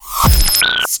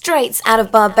Straight out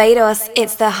of Barbados,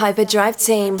 it's the Hyperdrive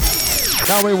team.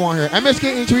 That we want here. I'm just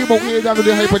getting into you, but we're down to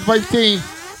the Hyperdrive team.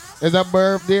 It's a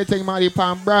birthday thing, my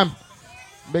Pam Bram.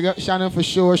 Big up Shannon for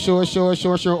sure.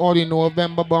 All in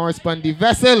November, born respond the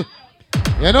vessel.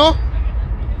 You know?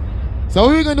 So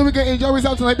what we're gonna do, we can enjoy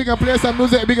ourselves tonight, we can play some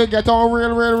music, we can get on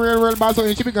real bad, so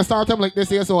we can start them like this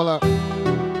here, so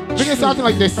we can start them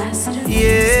like this.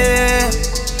 Yeah.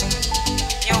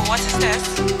 Yo, what is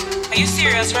this? Are you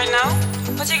serious right now?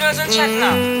 Put your girls in chat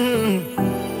now.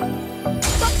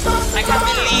 I can't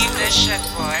believe this shit,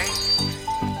 boy.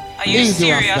 Are you Easy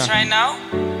serious right now?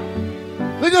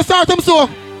 We can start them so.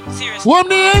 Serious. What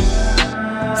name?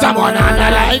 Someone on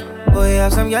the line. Boy,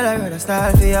 have some girl I rather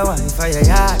style for your wife for your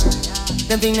yard.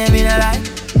 Them think they mean a lie.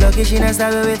 Lucky she not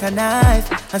stab with a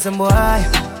knife. And some boy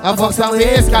I fuck some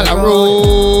ways, call a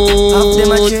road. Up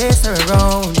them a chase her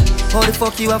around. How the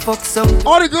fuck you a fuck some?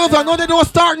 All the girls I know they don't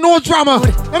start no drama.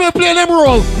 Let me play them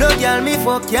role. No girl me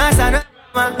fuck can't stand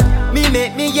no. Me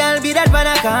make me girl be that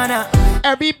banana.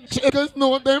 Every chickens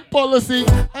know them policy.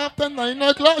 After 9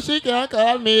 o'clock she can't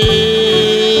call me.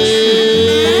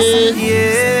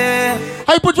 Yeah.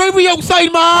 Hyperdrive we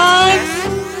outside, man.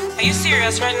 Are you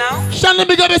serious right now? Shannon,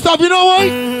 big up yourself, you know what?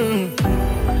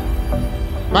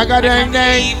 I can't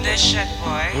believe this shit,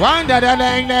 boy. One da da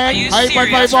dang dang. You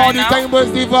Hyperdrive serious all right the now? time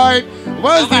was the vibe.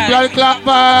 Was the Okay. blood clot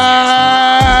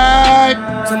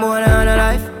vibe? Some boy on a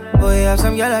life. Boy, have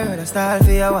some girl I rather style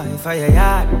for your wife for your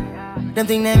yard. Them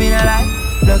think they mean a lie.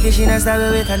 Lucky she not stab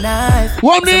with a knife.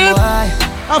 One Some minute. boy,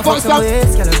 I fuck some.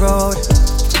 ways, girl a road.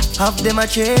 Have them a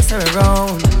chase her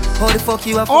around. How the fuck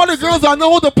you a All the girls I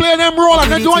know how to play them role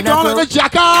and they do it down like a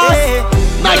jackass.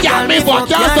 Now y'all me fuck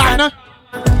your son.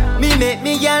 Me make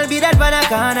me girl be that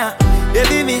banana.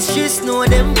 Baby miss she know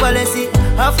them policy.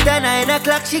 After 9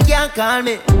 o'clock she can't call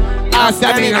me.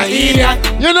 After me no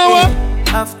idiot. You know what?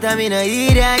 After me no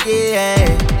idiot,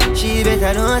 yeah. She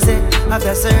better know say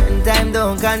after certain time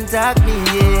don't contact me,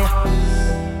 yeah.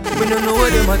 We don't know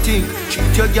what them a think.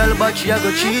 Treat your girl but she a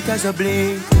go cheat as a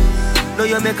blink. Now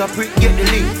you make a prick get the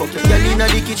link. Fuck your girl inna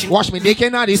the kitchen. Wash me dick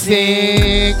inna the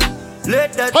sink.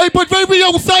 Let that Hyperdrive we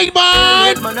outside,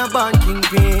 man. man a banking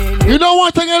pain. You know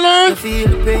one thing I You learned? feel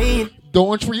the pain.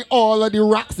 Don't treat all of the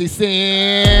rocks the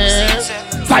same.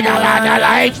 Sagalada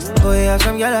life. Boy, have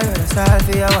some girl I rather style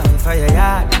for your wife for your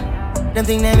yard. Them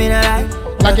think they mean a lie.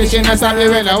 Like a shit that's happy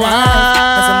when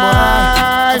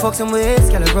I Fuck some ways,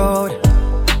 girl a road.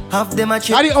 Have them a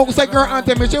chick. I the outside girl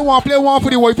anthem. She want play one for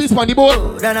the wife on the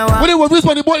boat. Then I When want the wife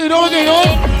on the boat, you know what you know?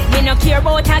 Me no care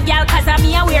about a girl cause I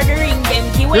me a wear the ring them.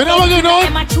 You know what you know?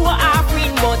 Them a show off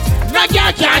ring but No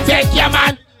girl can't take your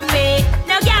man. me.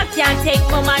 No girl can take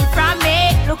my man from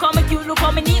me. Look how me cute, look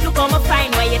how me neat, look how me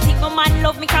fine. Why you think my man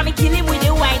love me cause me kill him with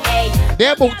the wine, hey.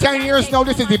 They're about 10 years now.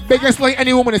 This is the biggest lie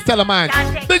any woman is tell a man.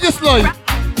 Biggest lie.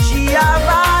 she a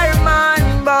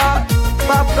fireman, but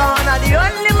popcorn are the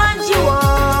only man she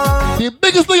want. The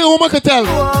biggest lie a woman can tell.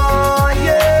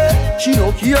 Yeah. She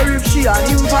don't care if she and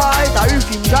him fight or if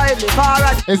him drive the car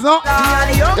at It's not.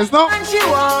 It's not. and she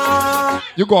want.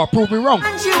 You gotta prove me wrong.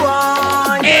 And she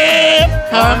want. Hey,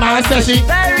 her man says she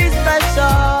Very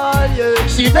special, yeah.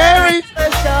 She very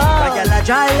Special. Like a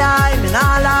dry line, me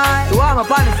nah lie. So I'm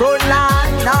up on the front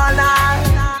line, nah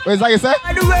lie. What is that you say?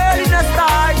 And the world in a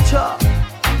star,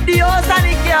 the house and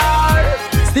the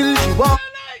car. Still she want.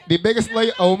 The biggest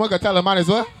lie a woman can tell a man is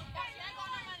what?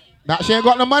 That she ain't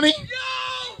got no money?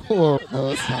 Oh,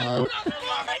 sorry.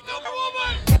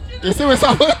 You see what's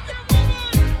up?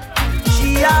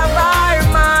 She a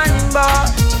fireman, but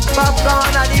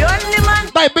popcorn are the only man.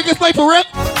 That biggest lie for real?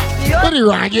 What do you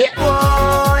wrong yet?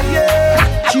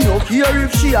 Yeah. She don't care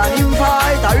if she and him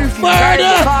fight or if he drive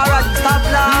the car at the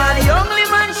stoplight. The only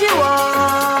man she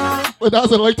want. What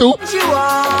does it like too? She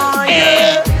want.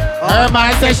 Yeah. Her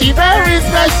man says she very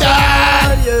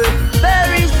special.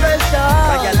 Very special.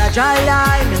 Like a dry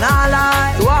line, me nah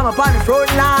lie. So I'm up on the front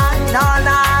line, nah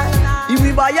lie. If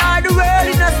we buy all the world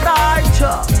in a star,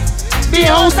 The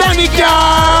house and the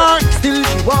car. still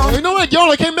she want. You know what,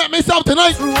 girl? I came back myself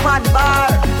tonight. Room and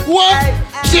bar. What?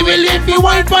 She will leave me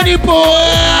wine for the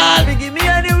pool. Give me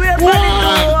anywhere for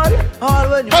What? the road. All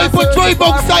when you Hyperdrive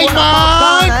outside,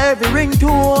 man. Every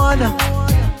ringtone.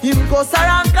 Him go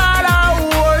around call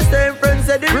a horse. Them friends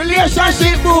said the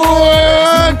Relationship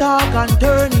board. talk and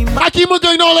turn him back I keep on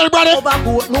going all that, brother. over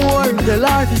goat more. The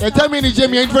life is They tell me in the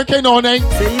gym you ain't drinking no name.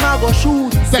 say him a go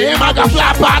shoot. Say him I got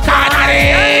flat back on The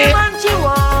only it. man she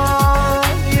want.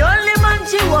 The only man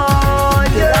she want.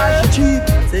 The life she cheap.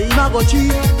 Say him a go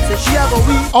cheap. Say she a go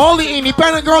weak. All the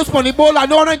independent girls from the bowl, I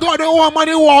know they got their own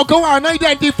money walk around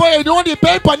identify. You don't the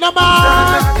paper, no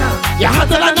man. You have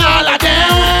to learn all of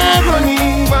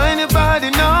them.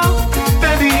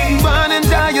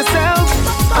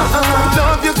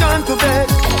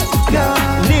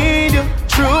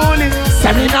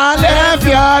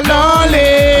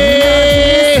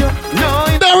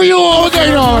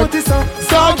 going on?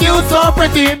 So cute, so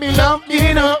pretty, me love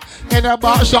you know. And a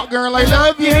box shot girl, I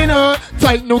love you know.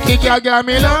 Tight no kick, I got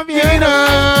me love you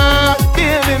know.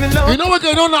 You know what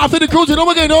going on after the cruise? You know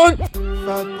what going on?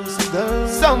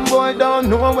 Some boy don't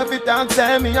know if it don't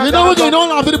tell me. You know what going on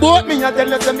after the boat? Me a tell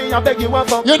you say me a beg you a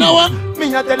fuck. You know what?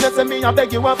 Me a tell you say me a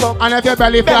beg you a fuck. And if your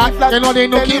belly flat, you know they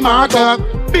no keep mark up.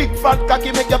 Big fat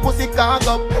cocky make your pussy cock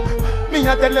up. Me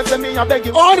a tell you say me a beg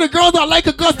you. All the girls that like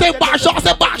a girl say back shot,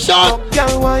 say back shot.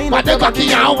 But the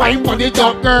cocky and wine for the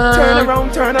top girl.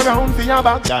 Turn around for your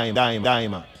back.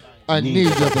 Dime. I need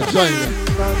your vagina.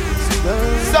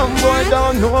 Some boy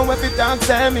don't know if it don't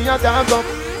tell me a dog up.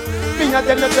 Me a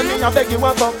tell you say me a beg you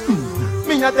a fuck.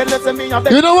 Me a tell you say me a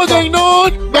beg. You know what going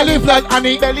on? Belly flat,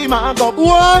 honey. Belly mark up.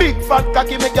 What? Big fat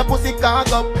cocky make your pussy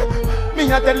cock up.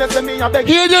 Me a tell you say me a beg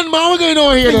you. Here then, man, what going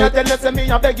on here? Me a tell you say me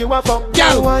a beg you a fuck.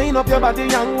 Girl. Wind up your body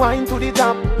and wind to the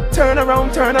top. Turn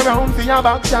around for your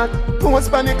back shot.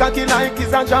 Post panic cocky like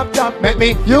it's a drop top. Make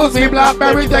me use me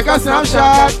BlackBerry, take a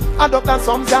snapshot. Add up and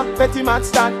some ya, petty mad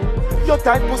stat. Your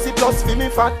tight pussy plus for me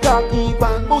fat cock.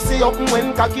 Equal pussy up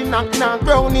when cocky knock.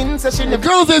 Browning session. The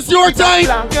girls, it's your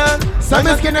time. So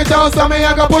me skin it out, so me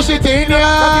I go push it in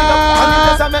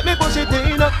ya. And make me push it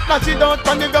in. Match it out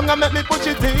on the gum and make me push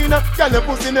it in. Girl, your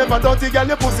pussy never dirty, girl,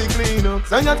 your pussy clean.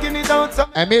 So you skin it out, so.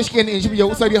 And me skin it should be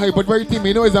outside the Hyperdrive team.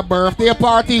 You know it's a birthday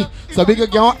party. So we can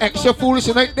get on extra foolish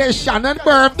tonight. There's Shannon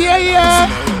birthday,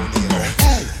 yeah.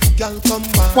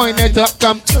 Wind it up,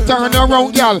 come, turn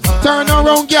around, gal, turn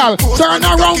around, gal, turn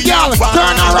around, gal,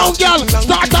 turn around, gal.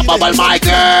 Start a bubble, my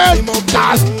girl.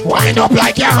 Just wind up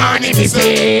like your honey, me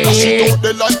say. Dash it out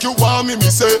there like you want me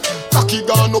say. Cocky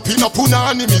gone up in a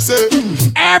punani, me say.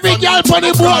 Every girl pon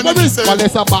the board, me say. Well,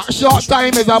 it's a back short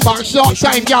time, it's a back short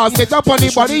time, girl. Sit up on the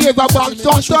body, it's a back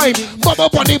short time. Bubble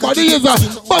on the body, is a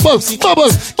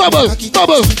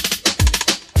bubble.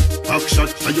 Back shot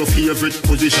for your favorite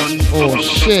position. Oh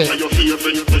shit. For your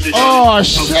favorite position. Oh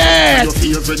shit.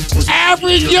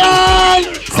 Every girl.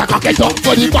 Suck it up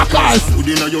for the backers. Food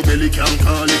in your belly can't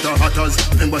call it a hatters.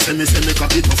 Remember say me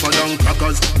cocky tougher than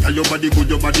crackers. Tell your body good,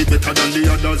 your body better than the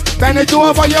others. Bend it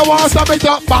over your wall, stop it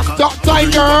up. Back top time,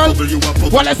 girl.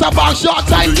 Well, it's a back short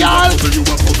time, girl. With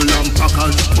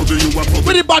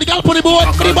the body girl, put the board.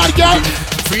 With the body girl.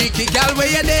 Freaky gal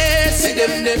where you there, see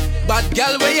them there. Bad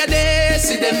gal where you there,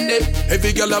 see them there.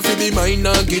 Every gal have to be mine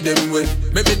and give them way.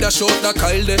 Maybe that short that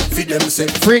Kyle them, feed them say.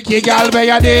 Freaky gal where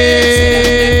you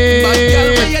there. Bad gal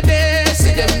where you there,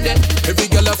 see them there. Every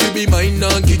gal have to be mine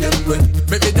and give them way.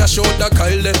 Maybe that short that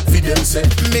Kyle them, feed them say.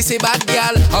 Me say bad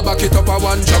gal, I back it up a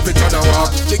one, drop it on a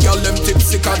walk. The gal them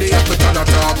tipsy 'cause they have it on the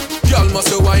top. Gal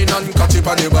must wine and catch it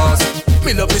on the bars.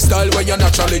 Me love the style where you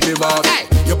naturally give off. Hey.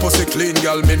 Your pussy clean,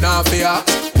 girl, me nah fear.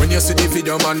 When you see the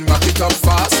video, man, back it up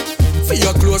fast. For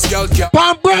your close, girl,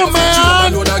 Pam Bram,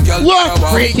 man. What?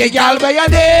 Freaky gal where you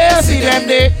there, see them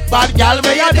there. Bad gal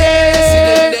where you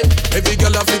there. Every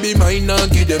girl have to be mine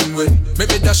and give them way.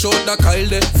 Maybe that short that Kyle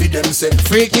them, feed them say.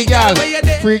 Freaky gal,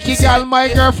 my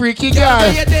girl, freaky gal.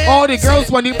 All the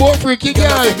girls want the boat, freaky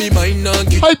gal.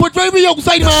 I put baby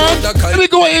outside, man. Let me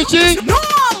go, Itchy. No,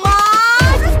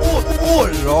 man. Oh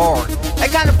Lord. I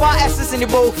can't put S's in the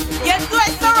boat. You do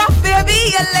it so rough,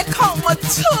 baby. You lick out my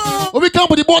too. What we come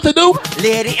with the boat to do?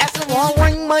 Lady S won't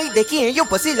ring my dick in your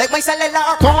pussy like my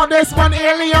cellular. Call this one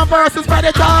alien versus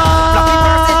predator. Fluffy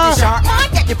versus the shark.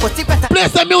 Man, get your pussy better. Play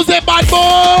some music, bad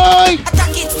boy.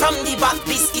 Attack it from the back,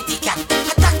 biscuity cat.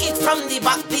 Attack it from the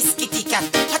back, biscuity cat.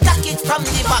 Attack it from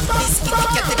the back, biscuity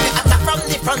cat. If you attack from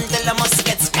the front, then I must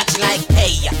get scratched like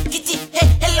hey, kitty, hey,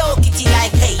 hello, kitty,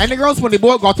 like hey. And the girls when the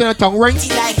boat got in a tongue ring,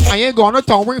 I ain't going to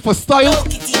tongue ring for style.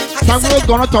 Some girls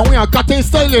gonna tongue ring and got in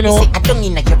style, you know. I don't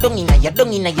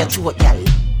in your throat, y'all.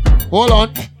 Hold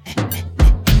on.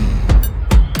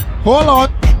 Hold on.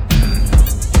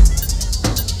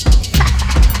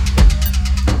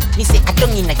 Me say I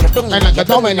don't in your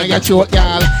throat,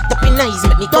 y'all. Tapping eyes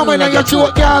make me come in your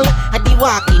throat, y'all. I be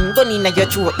walking, gun in your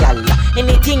throat, y'all.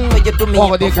 Anything where you do me.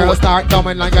 Oh, the girls start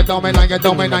dumbing like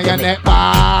your neck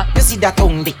back. You see that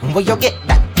tongue, where you get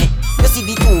that? You see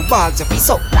the two balls, you piece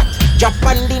up that. Drop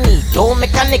on the knee, don't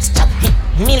make a next chat.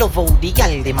 Me love how the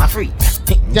girl, them a free.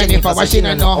 Jennifer, but she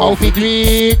don't know how to do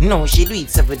it. No, she do it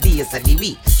 7 days of the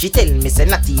week. She tell me say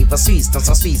not even Swiss, not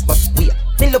so Swiss, but we.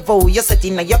 Me love how you set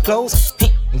in your clothes.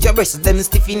 Your breasts them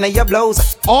stiff in your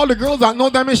blouse. All the girls that know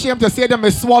them ashamed to say them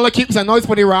is swallow keeps and noise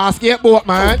for the raw skateboard,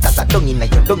 man. That's a dung in your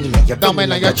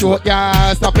throat,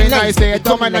 yeah. Stop it nice, say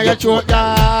dung in your throat,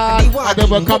 yeah. I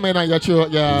never come in your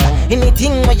throat, yeah.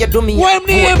 Anything where you do me. What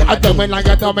name? I dung in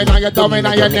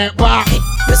your neck back.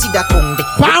 You see that tongue?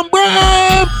 Pam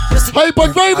Bram!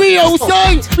 Hyperdrive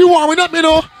outside. We warming up, you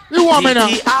know. You want me now?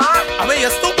 I mean, your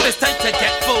stupid is time to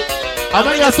get full. I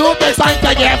mean, your stupid time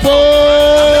to get full.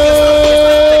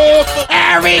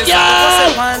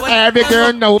 Every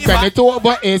girl know penny to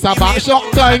over is a back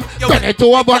shot time. Penny to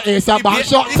over is a back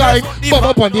shot time.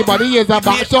 Bubble on the body is a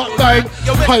back shot time.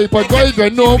 Hyperdrive, you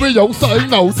know we outside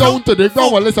now. Down to the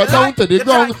ground, well, listen, down to the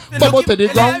ground. Bubble to the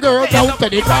ground, girl, down to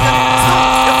the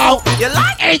ground.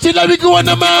 Ain't you let me go on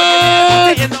the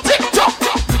man? TikTok.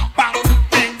 Bang,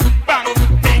 bing, bang,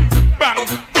 bing, bang,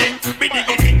 bing, bing,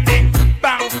 bing, bing,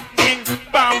 bang, bing,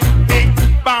 bang, bing,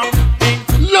 bang, bing.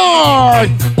 Lord,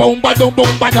 boom ba dum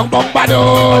boom ba dum boom ba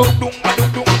dum.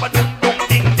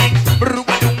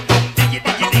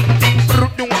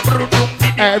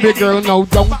 Every girl know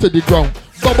down to the ground,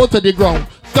 bubble to the ground.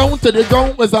 Down to the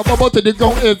ground is a bubble to the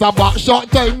ground is a back shot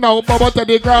time now, bubble to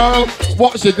the ground.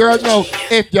 Watch the girl now.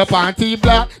 If your panty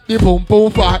black, the pum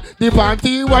pum fat, the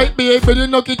panty white, baby, the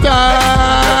nookie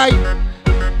tie.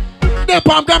 The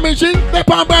Pam Bram machine, the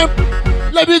Pam Bram.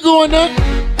 Let me go on there.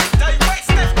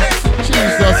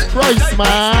 Jesus Christ,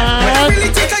 man.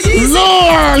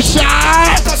 Lord,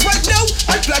 shot.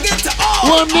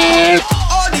 One minute.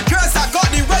 All the girls I got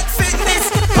the right fitness.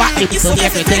 Back if you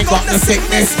everything got the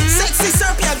sickness. Sexy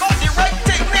serpy, I got the right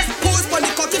thickness. Pose for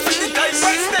the cocky for the guy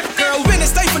right step. Girl, when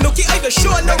it's time for nookie, I don't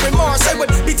show no remorse. I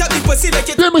would beat up the pussy like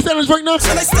it. Give me sandwich right now.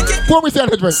 Shall I stick it? Pour me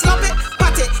sandwich right. Slap it,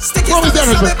 pat it, stick it, Pour me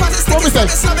sandwich right. Pour me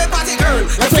sandwich. slap it, pat it, girl.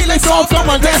 Let's take this off,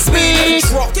 someone test me.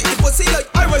 Rock it, the pussy like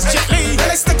I was Jet Li. When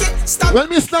I stick it, stop. When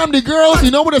me slam the girls,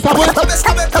 you know what is happening?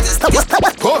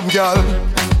 Come, girl.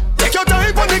 Take your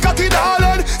time on the cocky,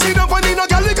 darling. See the bunny, no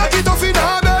girl, the cocky tough in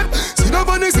her bed. See the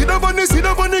bunny, see the bunny, see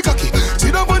the bunny cocky.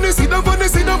 See the bunny, see the bunny,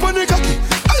 see the bunny cocky.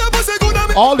 I have a good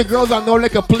am. All the girls I know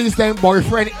like a please them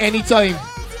boyfriend anytime.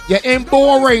 You ain't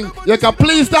boring. You can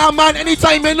please that man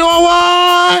anytime, you know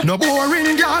what? No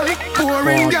boring girl,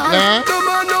 boring girl. Yeah. No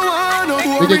man, no one, no boring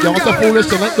girl. You think you're so foolish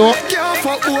to let go? Can't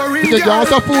fuck boring You think you're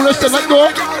so foolish to let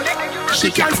go?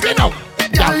 She can't spin out.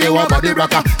 Girl, you a body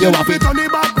rocker. You a fit on the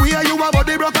back where you a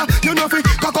body rocker. You know fi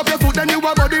cock up your foot then you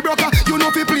a body rocker. You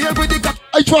know fi play with the cock.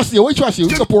 I trust you. I trust you.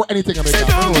 You support anything I make. Sit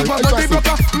down, you a body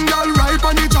rocker. Girl, right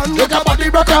on the chan. You got body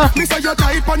rocker. Me say you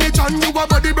tight on the chan. You a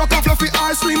body rocker. Fluffy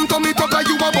eyes, slim tummy tucker.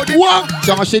 You a body. What?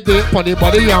 John, she did pon the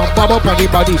body and bubble pon the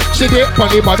body. She did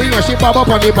pon the body and she bubble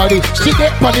pon the body. She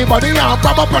did pon the body and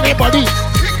bubble pon the body.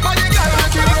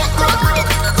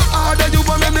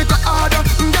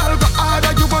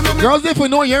 Girls, if you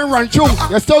know you ain't run through,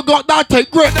 you still got that tight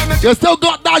grip. You still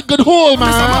got that good hold,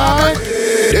 man.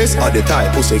 This are the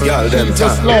type pussy girl them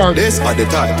Jesus time. Lord. This are the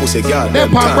type pussy girl Them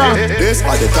them Pam Bram. time. This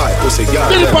are the type pussy girl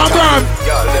Billy them Pam Bram. time.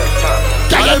 Girl them time.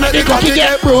 Can you make the cocky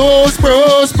get bruised,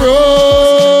 bruised,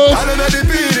 bruised? Girl make the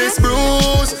penis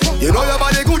bruise. You know your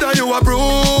body good and you a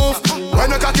proof.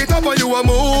 When you cock it up and you a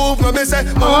move, let me say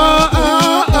yeah.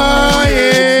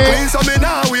 Clean so me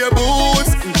now wear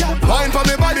boots. Wine for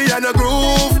me body and a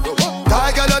groove.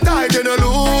 Tiger the tight and a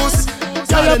loose.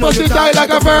 Tell your pussy tight like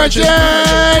a virgin.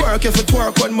 Work if it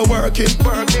work when me working.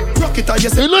 Rock it and you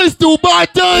say You know it's too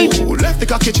bad time. ooh, left the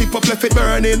cocky chip up, left it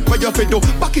burning. What you fi do?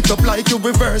 Back it up like you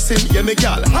reversing. Yeah, me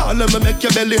gal, all of me make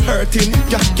your belly hurting.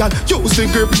 Gal, use the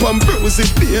grip and bruise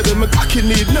it, baby. My cocky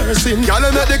need nursing. Gal,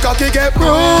 make the cocky get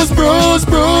bruised, Bruise,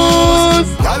 bruise.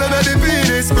 Gal, make the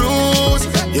penis bruise.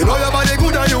 You know your body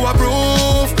good and you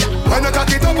approve. When you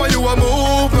cock it up and you a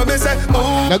move, let me say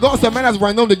move. Now got some men that's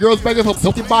running on the girls begging for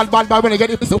something bad when they get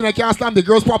it something they can't slam the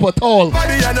girls proper tall.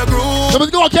 Body and a groove. So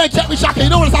let's go again, check me, Shaka. You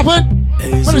know what's happened?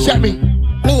 When you check me.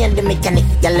 Me and the mechanic,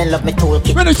 girl, I love me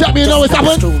toolkit. When you check me, you know what's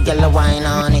happened? True, girl, I wine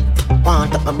on it.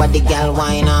 Want up my body, girl,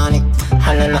 wine on it.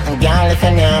 Holla nothing, girl, if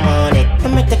you name on it.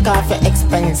 Let me take off your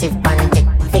expensive panty.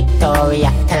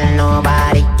 Victoria, tell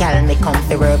nobody. Girl, me come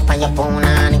to work on your phone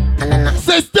on it. And I'm not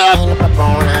Sister! up a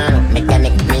phone on it.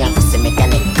 Mechanic, me a pussy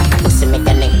mechanic. Pussy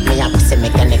mechanic, me a pussy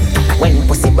mechanic. When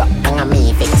pussy rock, and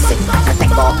me fix it. I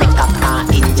take off, pick up,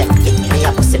 inject it. Me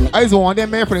a pussy mechanic. I just want them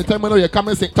man for the time I know you come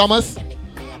in St. Thomas.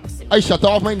 I shut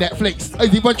off my Netflix. I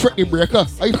even trick the breaker.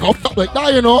 I hopped up like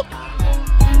that, you know.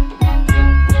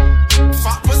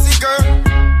 Fat pussy girl.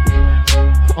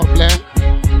 I'm playing.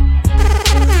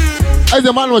 As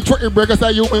a man with trick the breaker,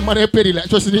 say you my money pay the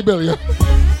electricity bill, yeah.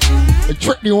 I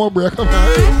trick the one breaker,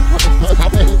 man.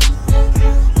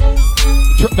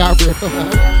 Trick that breaker,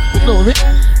 man. You know me?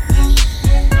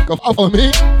 Come up on me.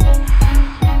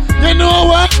 You know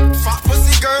what? Fat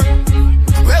pussy girl.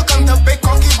 Welcome to big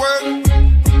cocky world.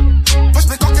 Push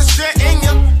the cocky straight in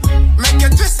you. Make you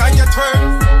twist and you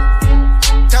twirl.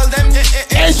 Tell them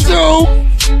It's true.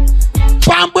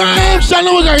 Pam Bram, shall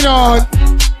know what's going on.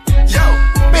 yo.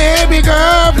 Baby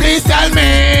girl, please tell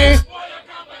me.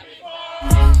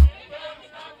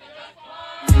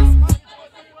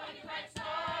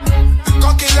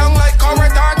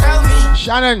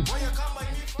 Shannon,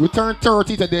 you turned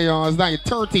 30 today, you understand? You're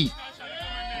 30.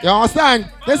 You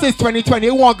understand? This is 2020.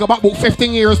 You want to go back about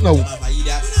 15 years now.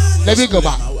 Let me go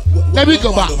back. Let me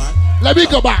go back. Let me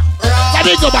go back. Let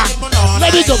me go back.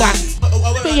 Let me go back.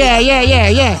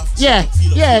 Yeah.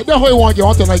 That's how you want to get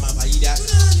on tonight.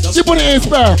 You put it in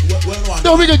spare.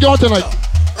 Then we can get on tonight.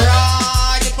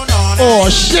 Oh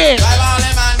shit.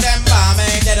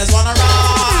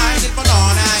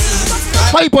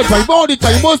 Hyperdrive all the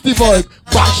time, must divide.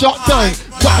 Back shot time,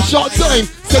 back shot time.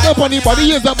 Set up on the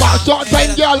body is a back shot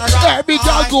time, girl. Every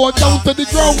girl go down to the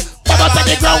ground. Baba to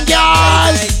the ground,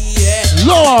 girl.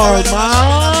 Lord,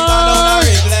 man.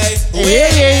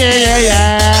 Yeah.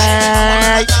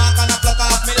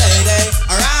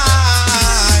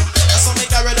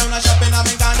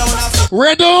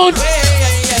 Red on.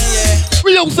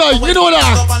 We outside, you know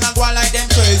that.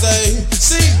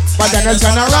 But then it's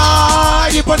gonna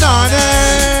ride the banana.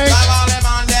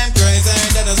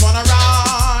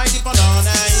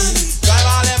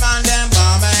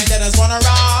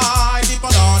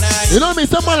 You know what I mean?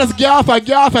 Some man is get off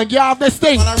this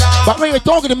thing. But when you're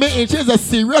talking to me, it's a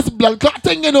serious blood clot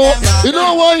thing, you know. You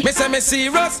know why? Me say me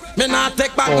serious, me not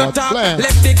take back no talk. Plan.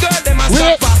 Left the girl, them a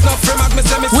stop fast. No frame me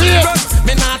say me serious,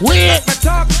 me not take back my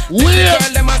talk. Left the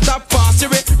girl, them a stop fast.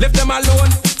 Left them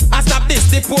alone. I stop this,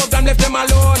 the program left them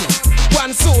alone.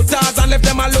 One suitors and left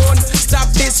them alone. Stop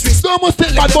this risk. Don't must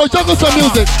take bad boy, jungle some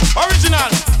music.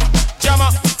 Original, Jammer.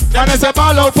 And it's a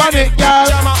ball out panic, girl.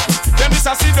 Jammer. Them this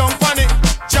a sit down panic.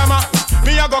 Jammer.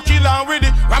 Me a go kill and with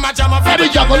it. Rama Jammer. Let me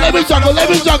juggle.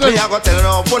 Me a go tell her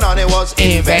no punani was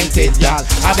invented, y'all.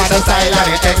 I'm a style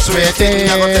and it X-rated. Me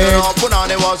a go tell her no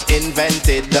punani was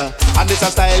invented. And this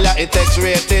a style that it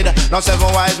X-rated. Now 7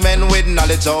 wise men with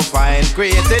knowledge so fine.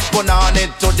 Created punani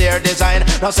to their design.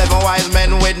 Now 7 wise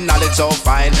men with knowledge so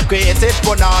fine. Created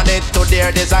punani to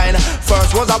their design.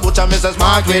 First was a butcher, Mrs.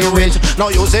 Margaret Rich. Now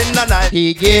using the knife,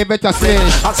 he gave it a slish.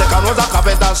 And second was a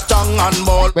carpenter strong and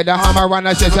bold. With the hammer and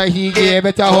a scissor, he gave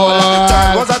it a hold.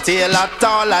 Third was a tailor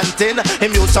tall and thin.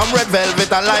 Him use some red velvet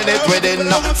and line it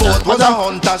within. Fourth was a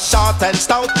hunter short and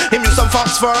stout. Him use some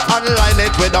fox fur and line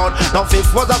it without. Now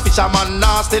fifth was a fisherman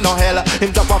nasty no hell.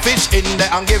 Him drop a fish in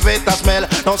there and give it a smell.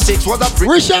 Now sixth was a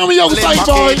Wish me outside,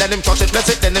 boy. Then him touch it, bless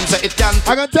it, then him say it can't.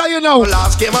 I can tell you now.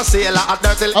 Last came a sailor at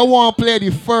dirty. I want to play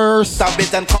the first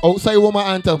Stabit and outside woman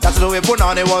anthem. That's the way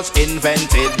punani was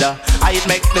invented. I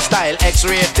make the style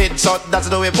X-rated. So that's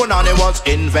the way punani was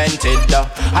invented.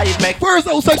 I make first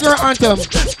outside girl anthem.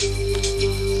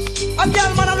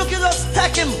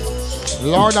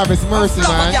 Lord have his mercy,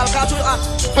 man.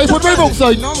 Hey, put my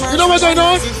outside. You know what's going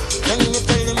on?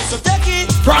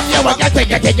 From you, I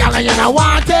get it, y'all, and you know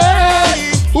want it.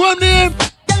 Who am name?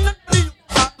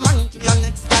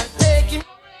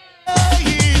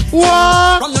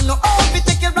 What?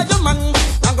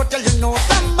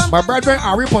 My brethren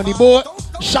are up on the boat.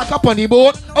 Shut up on the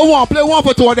boat. I want to play one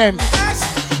for two of them.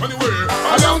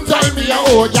 A long time me a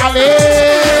old jolly.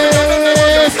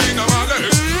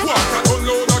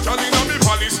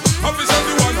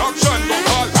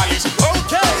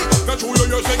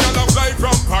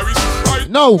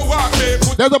 No,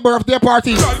 there's a birthday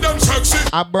party.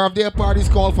 A birthday party is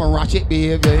called for ratchet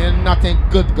behavior. Ain't nothing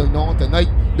good going on tonight.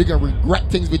 We can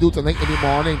regret things we do tonight in the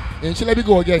morning. And she let me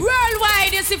go again.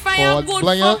 Worldwide, you see, if I am good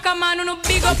fucker, man, you know,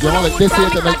 big up, you like this here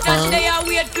tonight, man. They are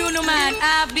weird for you, man.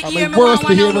 Have the I'm ear, the worst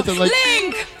man, behavior tonight.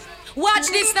 Link! Watch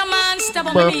this, the man. Stop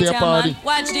on Birthday me, meter, party. man.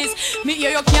 Watch this. Me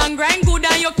hear you can grind good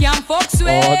and you can fuck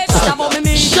sweat. Stop on me,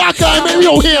 meter. Shot time in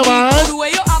you here, man.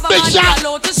 Big shot.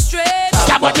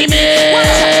 Stop on me,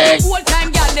 man. Whole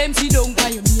time, girl, them see don't buy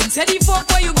you mean. Say the fuck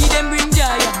why you give them bring joy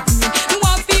and pain. You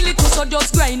want feel it too, so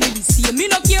just grind with the same. Me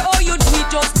no care how you do it,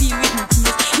 just deal with me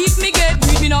case. If me get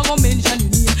weed, me no go mention you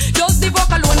name. Just the fuck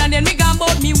alone and then me gone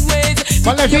about me ways.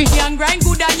 You can grind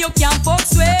good and you can fuck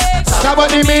sweat. Stop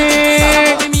on me,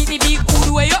 man. Stop on me, the big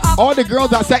hood where you have. All the girls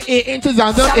that say 8 inches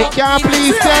and done, it can't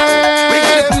please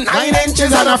them. 9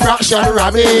 inches and a fraction,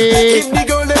 rabbit. Give the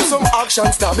girl them some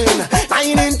action stabbing.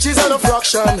 9 inches and a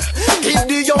fraction. Give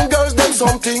the young girls them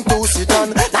something to sit on.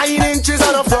 9 inches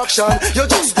and a fraction. You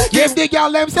just give the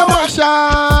girl them some action.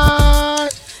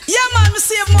 Yeah, man, me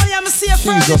save money and me save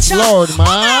furniture. Jesus Lord, man.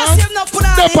 I'm save no put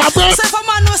on it. So if a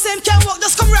man no say him can't work,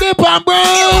 just come right. The Pam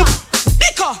Bram.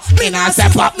 Me not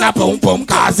step up na boom boom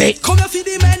cause it. Come here for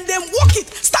the men, them walk it,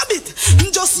 stab it.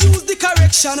 Just use the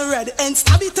correction red and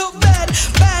stab it up bad.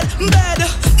 Me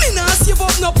not save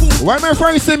up no boom. When my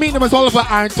friends see me, them is all over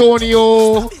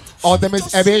Antonio. Or them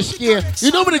is Ebeshke.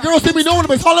 You know when the girls see me, know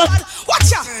them is holler.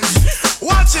 Watch out.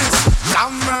 watch it.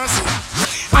 Have mercy.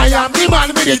 I am the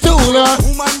man with the tool.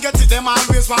 Woman get it, them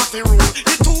always want to rule.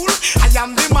 The tool fool. I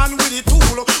am the man with the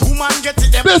tool. Woman get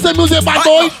it them. Play some music, bad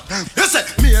boy. You say,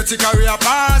 me a career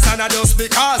pass, and I just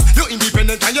because you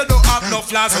independent and you don't have no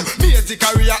flaws. Me a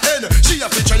career end, she a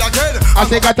feature again. I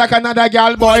think I take another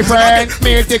girl boyfriend.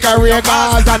 Me a career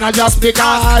pass, and I just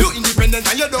because you independent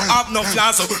and you don't have no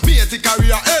flaws. Me a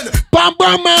career end. Pam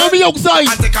Bram, man, me outside.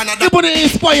 You put it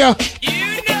inspire.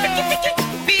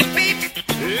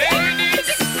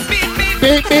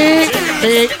 Beep, beep,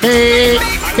 beep, beep,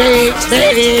 beep,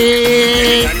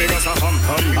 beep.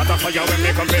 Fire when me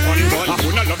come be undone.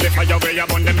 Who not love the fire where you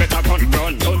burn them better run.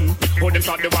 Who them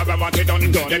start the war want it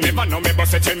undone. They never know me but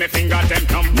say till me finger them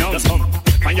come. Just come.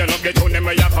 And you love the tune them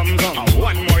where you come from.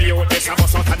 One more you this a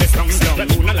bus out of the slum. The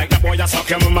who not like the boy you suck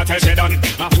your mama tell she done.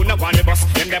 Who not want the bus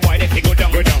them the boy they fi go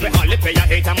down. We all the play a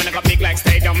hate and when I got big like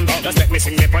stadium. Just let me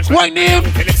sing the punch. What name?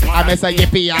 I miss a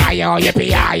yippee yeah, yippee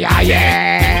yeah,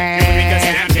 yeah. You niggas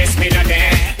can't test me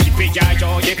today.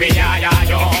 Yippee yeah,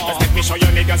 yo. Just let me show you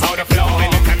niggas how to flow.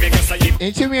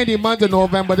 Ain't we in the month of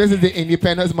November? This is the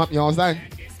Independence Month, you understand?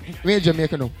 We in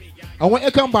Jamaica now. I want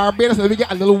you to come Barbados and we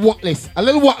get a little walk list. A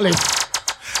little walk list.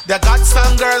 They got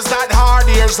some girls that hard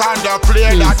ears and they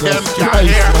play that them can't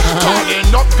hear.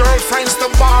 Calling up girlfriends to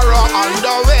borrow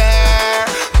underwear.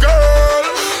 Girl,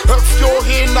 if you're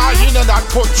in that,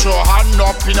 put your hand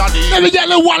up in the Let me get a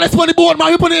little walk list on the board, man.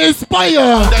 We put it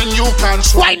inspire. Then you can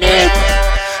right name.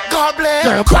 God bless.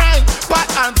 Girl, crying,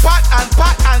 pat and pat and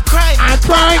pat and crying. And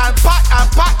crying. And pat and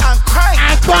pat and crying.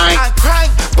 And crying. And crying,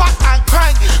 pat and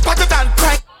crying. Pat and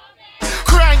crying.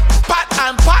 Crying, pat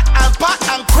and pat and pat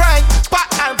and crying. Pat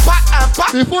and pat and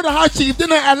pat. Before the hot chief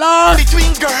didn't allow.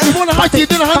 Between girls. Before the hot chief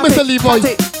didn't have Mr.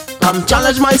 Levi. Come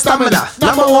challenge my stamina.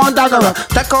 Number one dagger.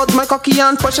 Take out my cocky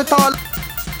and push it all.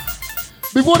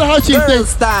 Before the hot chief thing.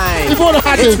 Before the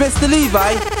hot chief. It's Mr.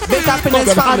 Levi. Big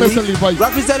happiness family.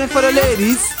 Representing for the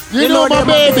ladies. You know my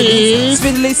babies.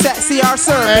 Spindly, sexy, or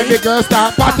serving. Every girl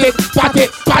start pat it, pat it,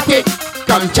 pat it.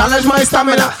 Come challenge my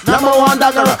stamina. Number one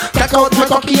dagger. Take out my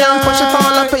cocky and push it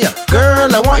all up for you. Girl,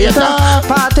 I want you to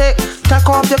party. Take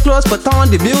off your clothes, put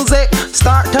on the music.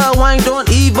 Start to wine,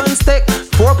 don't even stick.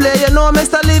 Foreplay, you know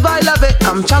Mr. Levi, love it.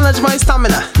 Come challenge my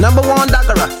stamina. Number one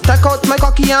dagger. Take out my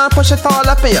cocky and push it all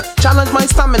up for you. Challenge my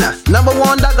stamina. Number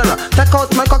one dagger. Take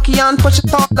out my cocky and push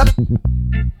it all up.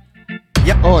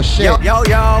 Yep. Oh shit. Yo.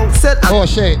 Oh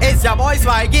shit. It's your boy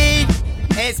Swaggy.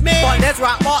 It's me. On this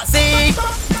rock boxy.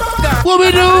 What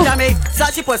we do?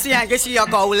 Such a pussy and get she a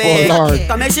goalie. Oh Lord.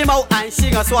 Come make she mouth and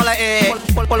she gonna swallow it.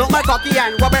 Pull up my cocky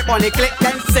and rub it on the clip.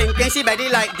 Then sink and she belly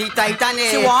like the Titanic.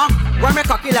 She want run my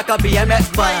cocky like a BMX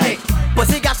bike.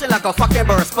 Pussy gashing like a fucking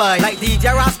burst bike. Like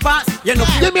DJ Raspas, you know.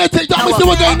 Give me a take that, me see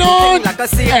what's going on.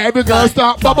 Every girl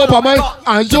start bubble for me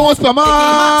and Jones for me.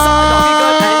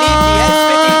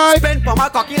 Spin for my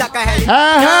cocky like a heli.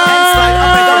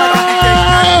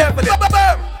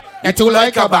 It's too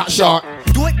like a back shot.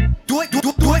 Do it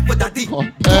with that D. Do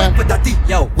it with that D.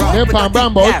 Yo, them Pam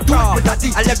Bram boy. I love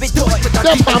it, do it with that D.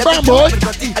 Them Pam Bram boy.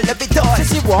 I love it, do it.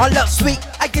 She want look sweet.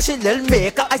 I guess she little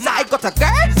makeup. I said I got a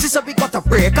girl. She said we got a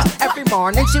breakup. Every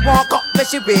morning she walk up when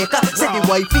she wake up. Said the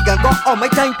wifey gonna go on my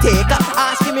time taker.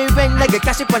 Asking me when like a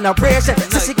cash up on a ration.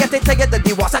 So she get it tired that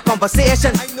the was a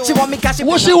conversation. She want me cash up.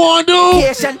 What she want do?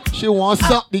 She want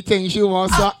suck the thing. She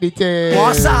want suck the thing.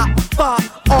 Want suck for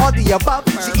all the above.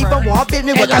 She even want build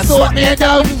me with a sword me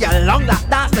down. Me along like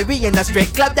dance like we in a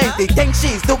straight club. Then they think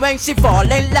she's doing she fall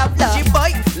in love. She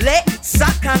bite, lit,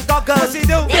 suck and goggle. What she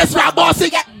do? Yes, rap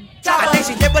bossy. And then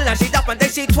she nibble and she up and then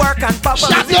she twerk and bubble.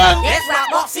 Yes, rap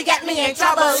bossy get me in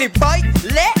trouble. She bite,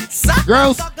 lit, suck.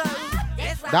 Girls,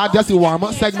 that just the warm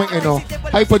up segment, you know.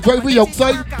 Hyperdrive we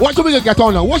outside. What should we gonna get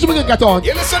on now? What should we gonna get on?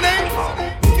 You listening?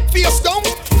 Face down,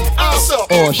 ass up.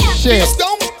 Oh shit. Face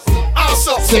down, ass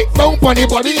up. Sit down on the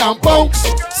body and bounce.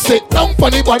 Sit down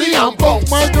on the body and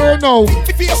bounce. My girl now.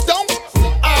 Face down,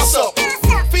 ass up.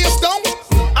 Face down,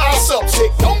 ass up.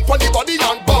 Sit down on the body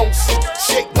and bounce.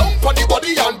 Sit down on the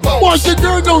body and bounce. What's the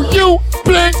girl know? You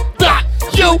play that.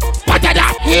 You butter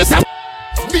that. Here's a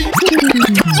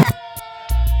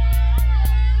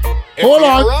Hold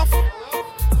on.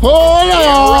 Hold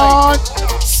on.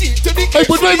 Hey,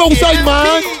 put me outside,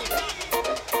 man.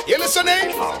 You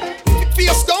listening?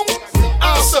 Face down,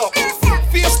 ass up.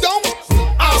 Face down,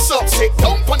 ass up. Sit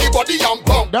down on the body and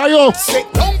bounce. There you.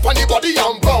 Sit down on the body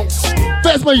and bounce.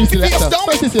 First my selector.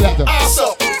 First selector. Ass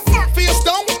up. Face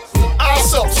down,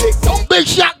 ass up. Sit down. Big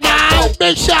shot, man.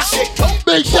 Big shot.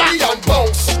 Big shot. And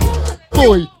bounce.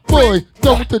 Boy,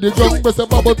 down to the ground. Press a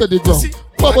bubble to the ground.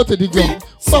 Bubble to the ground.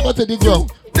 Bubble to the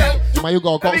ground. Man, you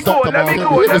go come stop come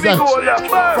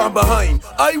on. From behind,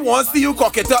 I want to see you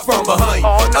cock it up from behind.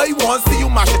 I want to see you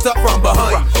mash it up from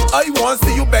behind. I want to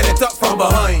see you bend it up from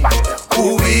behind.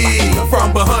 Ooh-wee,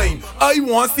 from behind. I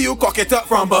want to see you cock it up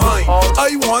from behind.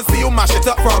 I want to see you mash it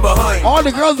up from behind. All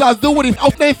the girls that's doing it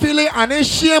out there feel it and they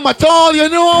shame at all, you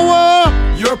know what?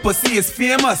 Your pussy is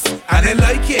famous and they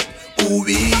like it.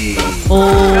 Ooh-wee.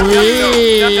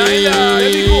 Ooh-wee.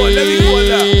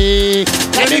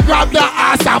 Let me grab the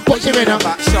ass and push him in the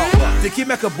back shop. Dicky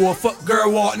make a boy fuck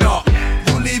girl walk now.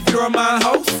 You leave your man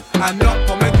house and knock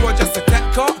on my door just to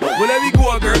take car. Well, let me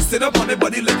go, girl, sit up on my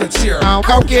body like a chair.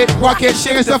 Rock it,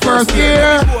 change the first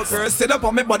gear. Let me go, girl, sit up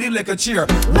on my body like a chair.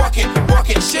 Rock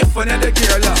it, shift another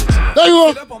gear, love. There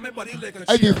you go.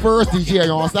 I the first DJ,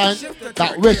 you understand?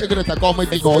 That wish I could have taken all my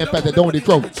dick and put it down the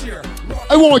throat.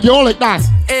 I want you all like that.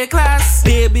 A class,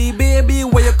 baby,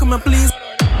 where you coming, please?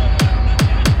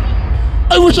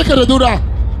 I wish I could have do that.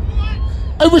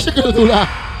 I wish I could have do that.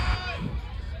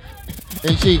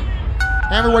 And she,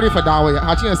 everybody for that way.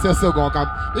 How she still going to come.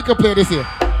 We can play this here.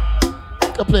 We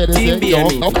can play this here.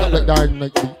 Don't come like that like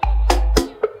me.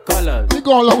 Colors. We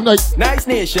go along like. Nice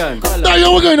nation. Now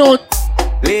you what's going on?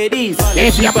 Ladies,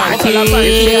 if you party,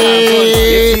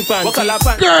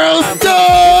 girls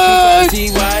dance.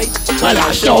 Well,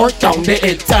 I short down the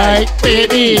head tight,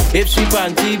 baby. If she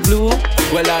panty blue,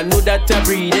 well, I know that I'm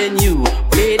breathing you.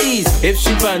 Ladies, if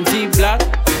she panty black,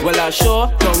 well, I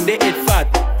short down the head fat.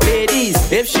 Ladies,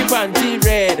 if she panty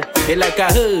red, it like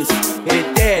a hearse,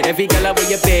 it dead. Every girl where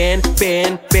you bend.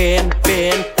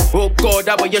 Oh God,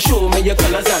 that way you show me your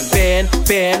colors and bend.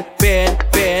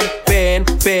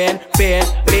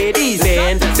 Ladies,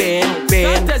 bend.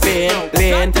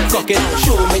 Cock it,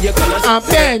 show me your colors and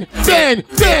bend.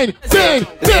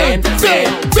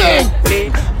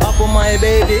 Up on my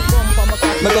baby,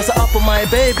 because up on my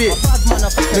baby,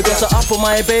 because up on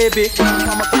my baby,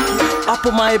 up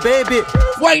on my baby.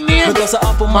 Why name? Because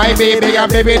up on my baby,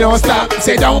 and baby don't stop.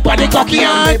 Sit down for the cocky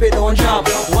hand. Baby don't drop.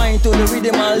 Wine to the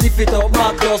rhythm and lift it up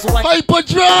back. Just wine.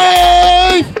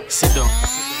 Hyperdrive. Sit down.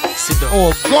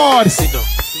 Oh God. Sit down.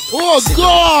 Oh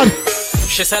God.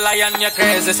 She say lion, you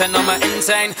crazy, say no, me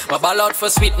insane. But ball out for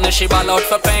sweetness, she ball out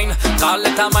for pain. Call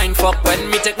it a mind fuck when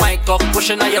me take my cock.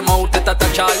 Pushing on your mouth, it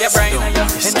touch all your brain.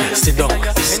 This guy sit down,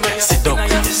 this guy sit down,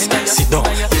 this guy sit down,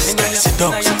 this guy sit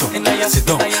down, sit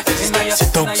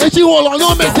down. Hey, she hold on,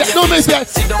 don't miss it.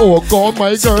 Oh God,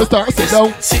 my girl, start sit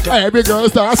down. Every girl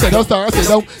start sit down.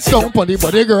 Don't put the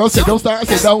body girl, sit down.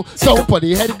 Don't put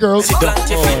the head girl. Oh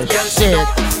shit.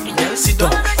 Sit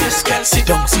down, this guy sit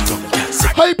down.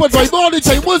 Hyperdrive all the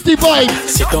time. What's the vibe?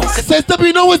 Sit down. Sister,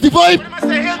 you know what's the vibe?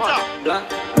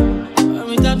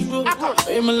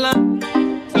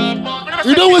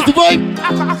 You know what's the vibe?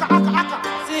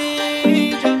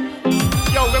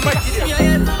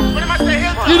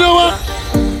 You know what?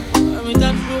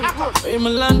 In my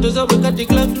land, there's a we got the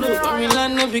Glock load. In my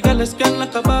land, every girl scan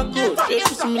like a barcode. Straight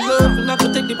pussy me love, and I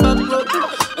could take the back road.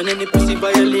 And any pussy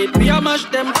violate, we a mash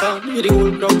them down. Hear the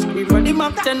whole dog scream, ready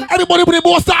Mac 10. Anybody with a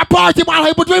boss start party, man,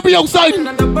 Hyperdrive be outside. You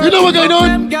know what going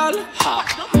on?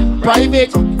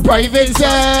 Private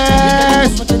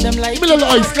sex. Give me a little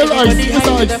ice.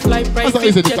 That's not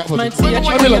easy to talk for me.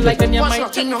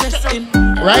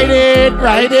 Ride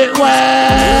it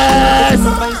west.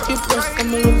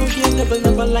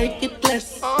 Never like it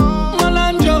less.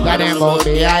 That ain't about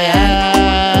me, I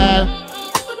am.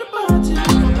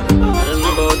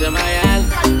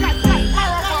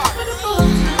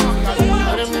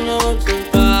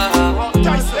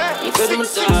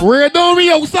 We're down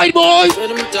me outside, boy.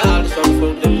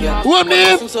 What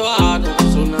name?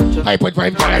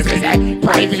 Hyperdrive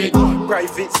private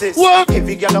sis. What?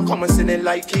 Every girl come and sing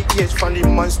like it. Yes, from the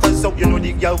monsters up, you know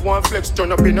the girl want flex.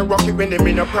 Turn up in a rocket when them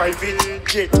in a private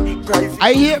jet.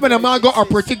 I hate when a man got a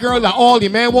pretty girl that all the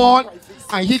men want,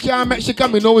 and he can't make she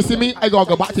come and know see me. I gotta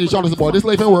go back to the shoulders about this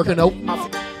life ain't working out.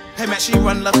 Hey man, she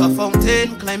run like a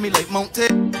fountain, climb me like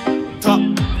mountain top.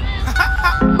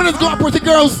 Let's go pretty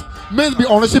girls. Men be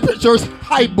honest in pictures.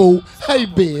 Hi boo, hey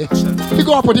babe. You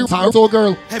go pretty so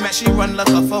girl. Hey man, she run like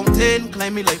a fountain,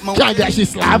 climb me like mountain. Can't get she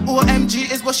slap.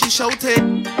 OMG is what she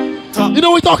shouted. Top. You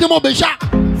know what we talking about, big shot?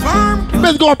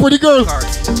 Let's go pretty girl.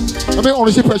 I mean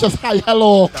honest in pictures. Hi,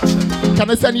 hello. Can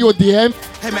I send you a DM?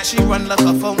 Hey man, she run like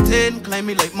a fountain, climb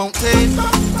me like mountain.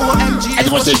 OMG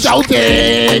is what she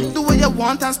shouting. Do what you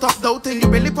want and stop doubting. You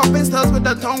really popping stars with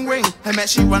the tongue ring. Hey man,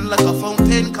 she run like a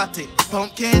fountain, cut it,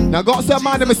 pumpkin. Now got some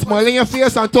man them smiling your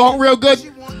face and talk real good.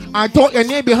 And talk your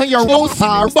name behind your rose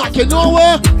hair. But you know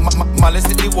what? Malice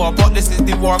is the war, but this is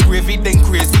the war gravy, then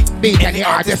crazy. Beat any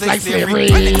artist like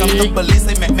slavery. When it comes to police,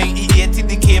 they make me eat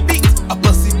the KB. A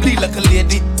pussy bleed like a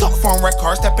lady. Talk from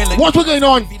record, stepping like. What's going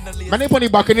on? Man, they put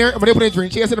it back in here, and they put it in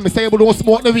drink chase, and I'm able to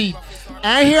smoke the weed.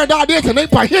 I hear that there tonight,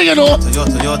 but here you know.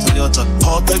 Toyota.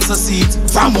 All types of seats.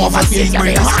 From overseas,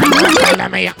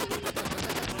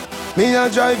 Me a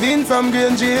drive in from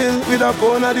Green Jail with a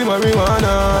pound of the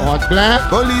marijuana. What black?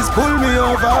 Police pull me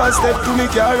over, step to me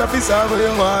car, officer, where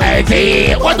you want.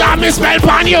 Hey, what that me smell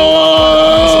pan you?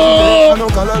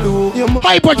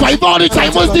 Hyperdrive all the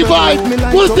time, what's the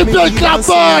vibe? What's the blood club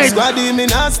vibe? Squaddy, me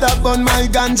not stop on my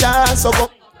ganja, so go.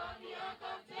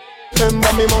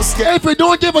 Remember me must get. If you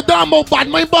don't give a damn about bad,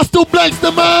 my bust two blanks,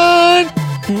 the man.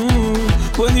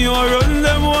 When you run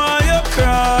them, why you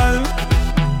crawl?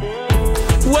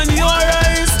 When you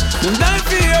rise, you don't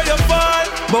fear your fall.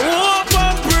 But hope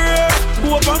and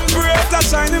pray, that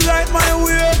shine him light my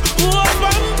way. Hope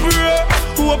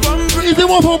and pray. Is the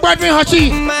one from Bradley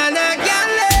Hachi? Man, I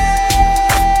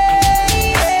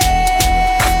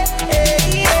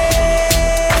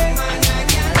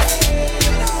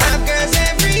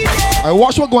I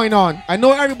watch what's going on. I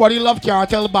know everybody love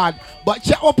Cartel bad, but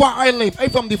check up our eye life.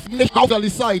 I'm from the out of the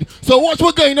side. So watch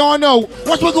what's going on now.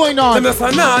 Watch what's going on. Nah.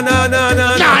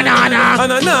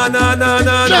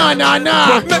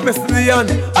 Make me see on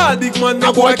all big man.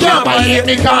 No boy can't buy it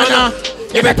me corner.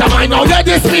 You better mind now that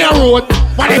this me a road.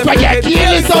 But if I get killed,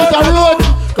 it's out the road.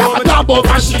 Like a turbo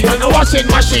machine and a washing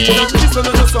machine.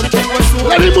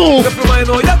 Let me move.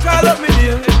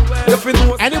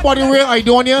 Anybody real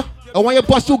Idonia? I want you to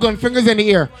bust two gun fingers in the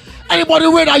air. Anybody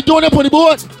read I don't up on the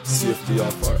board? Safety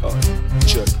off our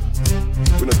check.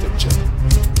 We not take check.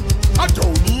 I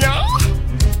don't know.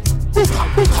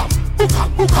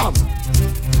 Who come?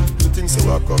 You think so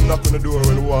I come knock on the door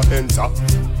when we enter?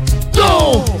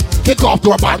 No! Kick off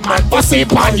to a bad man, bust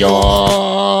it on you.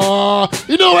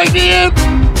 You know what I mean?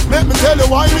 Let me tell you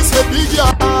why me say big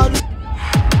yard.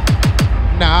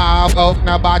 Now off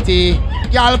na body.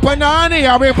 Y'all panani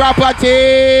every property.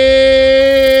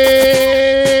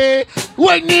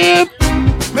 What name?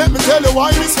 Let me tell you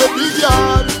why me say big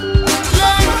yard.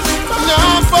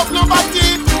 Nah, fuck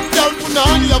nobody. Y'all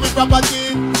panani every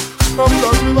property. From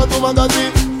Long River to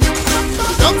Magazine.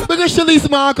 Because Shalice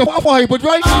Mark of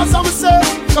Hyperdrive. Some say.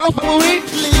 Come for me.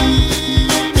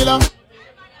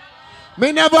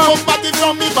 Me never. Somebody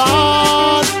from me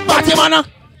band. Party manna.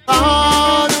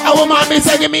 Our mommy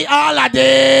sending me all a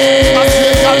day.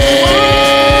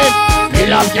 Me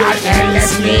love y'all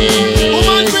endlessly.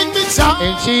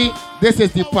 And she, this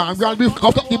is the Pam Bram. We've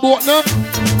cut up the boat now.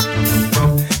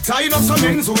 Tying up some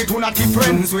ends we do not keep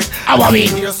friends with. How are we?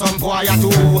 Hear some boy or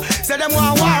two. Say them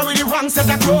want war with the wrong set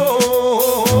of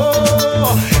clothes.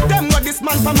 Them got this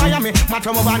man from Miami, man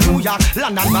from over New York,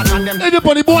 London, and them.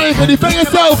 Everybody boy, you can defend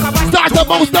yourself. Start the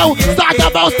bounce down. Start the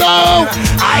bounce down.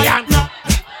 I am not.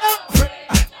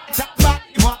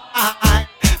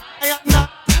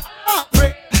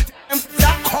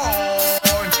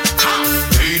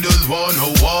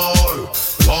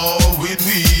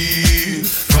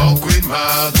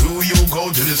 Do you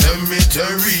go to the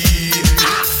cemetery?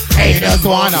 Haters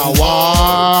wanna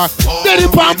war. Get the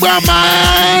Pam Bram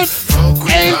man.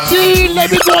 AG,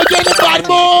 let me go get the bad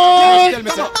boy.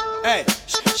 Hey,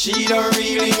 she don't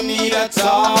really need a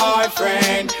toy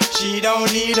friend. She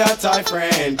don't need a toy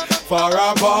friend for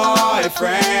a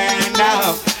boyfriend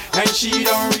now. And she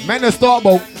don't. Man, let's talk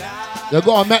about. You're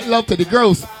gonna make love to the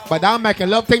girls, but I'm making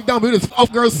love take down with this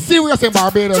off girls serious in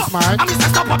Barbados, man. I'm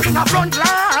stop up in the front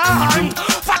line.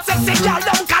 Fat sexy girl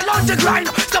don't call on the grind.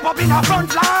 Stop up in the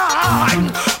front line.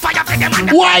 Fire for them and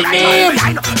the why name? I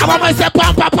want to say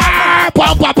pum pum pum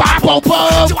pum pum pum pum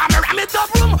pum. You want me ram it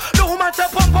up room? The woman say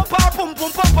pum pum pum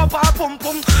pum pum pum pum pum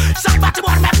pum. Somebody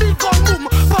want me big gun boom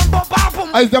pum pum pum pum.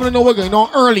 I definitely know we're going on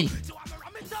early.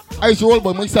 I used to roll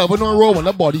by myself, I don't roll on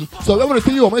the body. So I'm gonna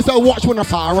see you myself watch when I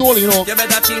start roll, you know. You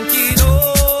better think it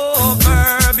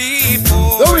over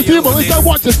before. Let me see you myself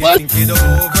watch this one.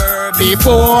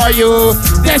 Before you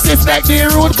disrespect the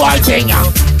rude boy thing.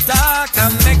 Talk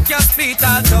and make your feet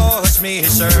all touch me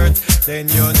shirt. Then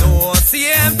you know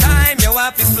same time you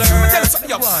have to flirt.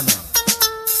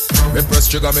 Me press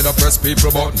trigger, me no press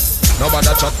people button. Nobody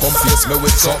chat come face me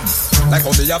with something. Like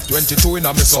how me have 22 in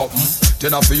a me something.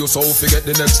 Then I feel you so forget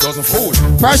the next dozen food.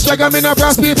 Press trigger, me no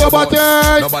press people button.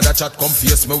 Nobody chat come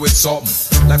face me with something.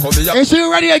 Like how me have. Is she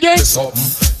ready again? Something.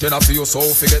 Then I feel you so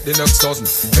forget the next dozen.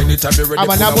 Anytime you ready, I'm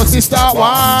an apple sister.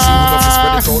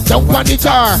 Wow. Don't want the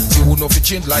jar. See who know fi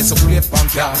change like some plate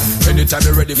bank ya. Anytime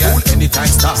you ready, fool. Anytime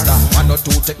start. Man not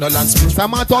to take no land speech.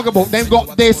 Some man talk about them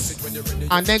got this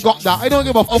and then got that. I don't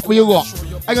give a fuck where you got.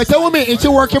 I can tell me it's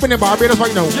your work in the Barbados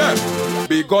right now. Yeah.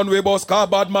 Big gun we boss car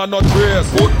bad man not race.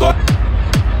 Good gun.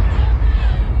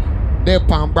 They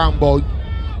Pam Bram boy.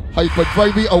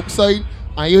 Hyperdrive outside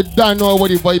and you don't know what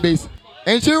the vibe is.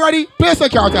 Ain't you ready? Place the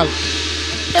cartel.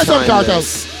 Play some cartel.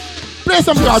 Play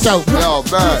some cartel. Yo,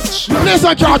 Birch. Play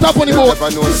some cartel on the boat.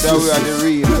 Never know that we are the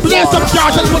real. Play some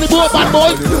cartel on the boat, bad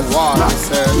boy.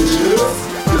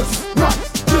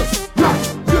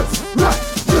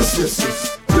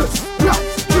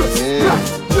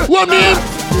 What mean?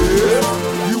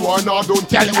 You are not don't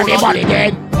tell anybody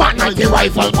then. But 90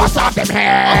 rifle bust off them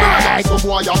head. Some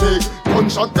boy a big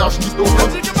gunshot dash me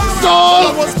don't. So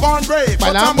I was born brave,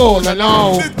 but I'm older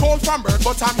now. Live cold from birth,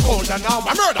 but I'm colder now.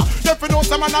 I murder. If you know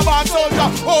some man a bad soldier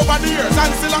over the years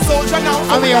and still a soldier now.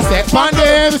 I'm here, step on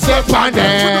them, step on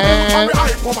them.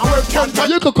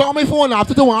 You could call me phone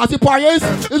after the one. I see parties.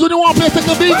 Is only one place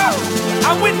to be.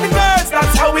 I'm with the girls,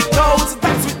 that's how it goes.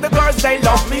 That's with the girls, they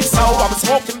love me so. I'm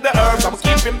smoking the herbs, I'm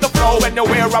keeping the flow.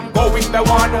 Anywhere I'm going, they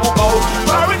want to go.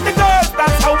 I'm with the girls,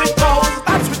 that's how it goes.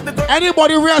 That's with the girls.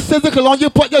 Anybody real physical on you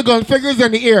put your gun figures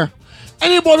in the air.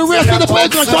 Anybody real physical put your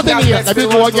gun shot in the air. Let me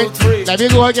go again. Let me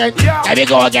go again. Let me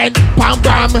go again. Pam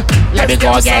Bram. Let me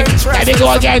go again. Let me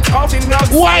go again.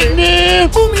 White name.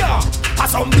 Boom ya. A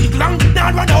some big long,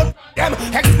 not run out them.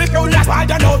 Explic you last, why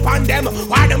don't out pan them?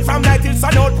 Why them from that till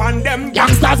sun out pan them?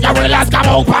 Youngsters, gorillas, come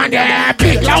out pan them.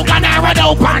 Big long, and I run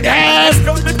out pan them.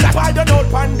 Why don't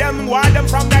out pan them? Why them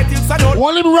from that till sun out?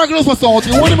 One of them regulars for salty,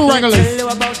 one of them regulars. Tell you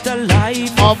about the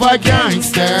life of a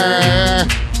gangster.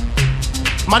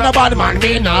 Man a bad man,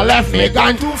 me nah left me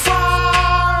gone too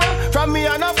far. From me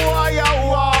and a boy a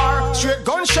war. Straight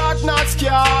gunshot, not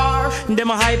scar.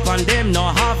 Them a hype and them no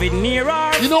have it near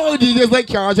her. You know all DJs like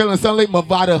Carol and sound like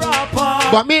Mavada.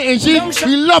 But me and she,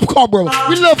 we love Cobra.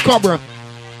 We love Cobra.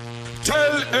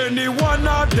 Tell any one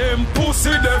of them pussy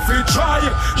if you try.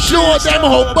 Show them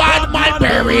how bad my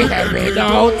berry heavy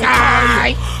don't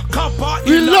die.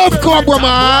 We love Cobra,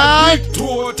 man.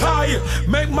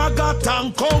 Make my gat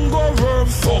and Congo worm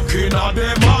fucking at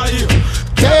them eye.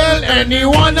 Tell any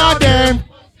one of them.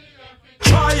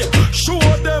 Try, show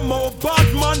them how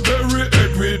bad man berry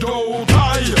head without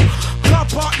eye.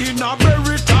 Clapper in a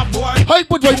berry top boy.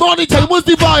 Hyperdrive, morning time, what's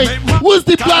the vibe? What's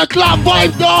the black clap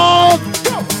vibe, dog?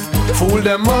 Fool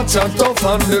them much and tough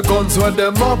and the guns where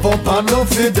them up and no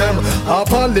feed them. Up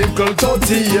a little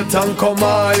 38 and come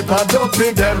iPad up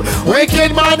with them.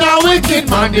 Wicked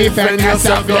man, defend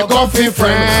yourself, your coffee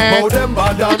friend.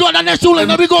 You got that next tool,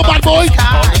 let me go, bad boy.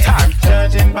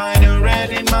 Judging by the red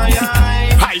in my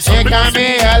eyes, it can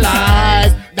be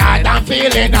alive, that I'm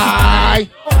feeling high.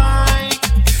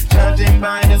 Judging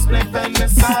by the split and the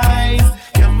size,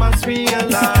 you must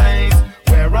realize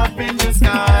we're up in the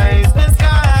skies.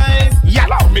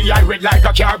 Allow me, I read like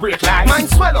a car brake light. Mine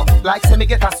swell up like say me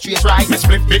get a straight right. Me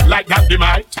split big like that the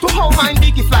might. To how mine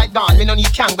big if like dawn, me no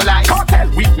need candlelight. Cartel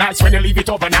weak nice when you leave it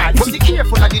overnight. But be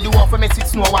careful of the door for me with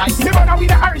Snow White. Me run with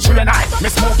the original night. Me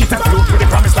smoke it and float with the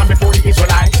promised land before the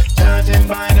Israelite. Judging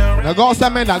by the now go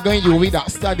some men that going you with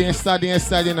that studying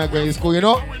and going to school, you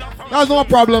know? That's no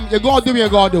problem. You go do what you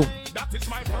gotta do.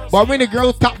 But when the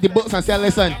girl tap the books and say,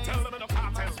 listen,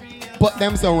 put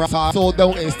them so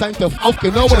down, it's time to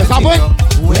you know what has happened?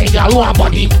 When y'all want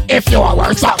body, if you are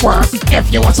worse at work,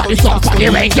 if you want something somebody,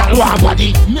 when y'all want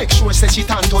body. Make sure say she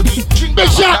tan to the drink big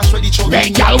shot,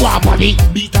 when y'all want body.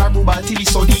 Beat her booba till he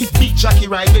study, big Jackie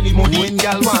ride any money. When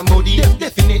y'all want body, them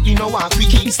definitely no want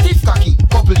quickie. Stiff cocky,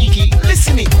 couple icky,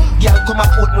 listen it. Y'all come up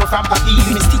out more from party.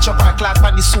 Me stitch up her class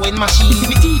on the sewing machine.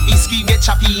 Me TV screen get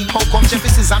choppy. How come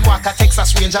Jeffersons and Walker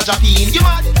Texas Ranger Japan? You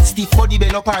mad? Stiff body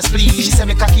bend up her spleen. She say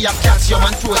me cocky have calcium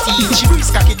and protein. She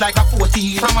breeze cock it like a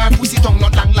 14. From her pussy tongue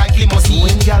not long like limousine.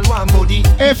 When y'all want body,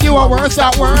 if you are worse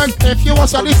at work, if you want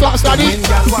study, study. When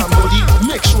y'all want body,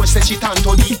 make sure say she tan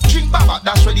to the drink baba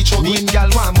that's ready to when y'all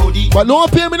want body. But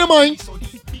don't pay me the mind.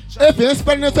 If you're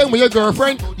spending time with your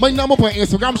girlfriend, my number on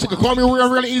Instagram, she can call me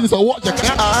really easy, so watch your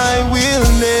cat. I will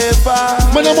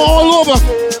never. My number all over.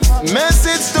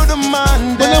 Message to the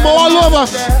man. My number all over.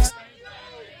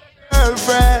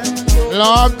 Girlfriend,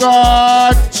 Lord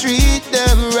God, treat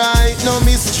them right, no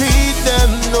mistreat them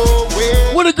no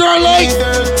way. What a girl like?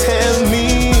 Girl, tell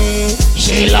me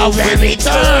she love when we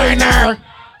turn her.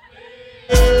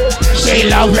 She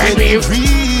love when we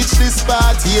reach this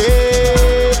spot,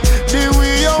 yeah. The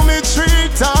way how me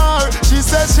treat her, she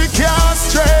said she can't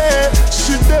stray.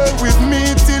 She there with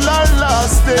me till her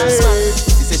last day.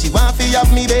 She said she want to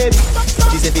have me baby.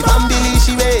 She said if I'm Billy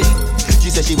she ready. She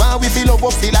said she want we fill up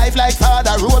the life like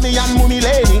father Romy and Mummy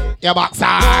Laney. Yeah, boxer.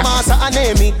 No master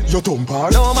anemi, you tumper.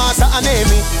 No master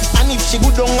anemi. And if she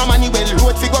good down a money well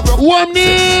road figure broke. One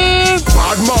name.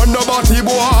 Bad man no body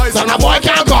boys. So no boy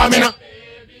can't call me now.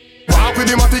 back with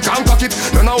the matic and cock it.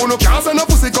 None of you can't send a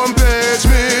pussy come page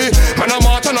me. Man, I'm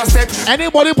out on a step.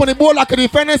 Anybody put the ball like a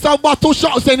defense of about 2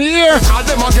 shots in the air. All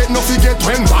them a get no forget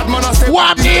when bad man a step.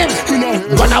 What name?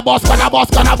 Gonna boss, gonna boss,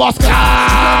 gonna boss.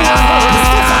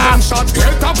 Shot,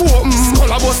 get up open.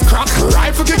 Gonna boss crack.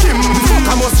 Rifle kick him.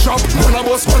 I must drop. Gonna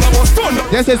boss thunder.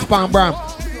 This is Pam Bram.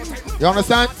 You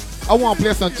understand? I want to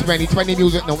play some 2020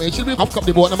 music now. It should be up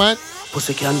the boat, man.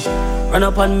 Pussy can run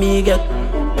up on me, get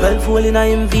 12 fool in a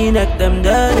him V-neck. Them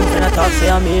dead, him finna talk, say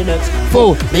I'm here next.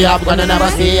 Fool, me up gonna never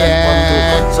see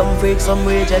it. Some freak, some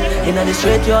raging. In the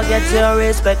street, you get your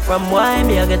respect from why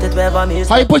me, I get it wherever me.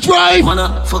 Hyperdrive! On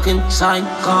a fucking sign,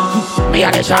 come. Me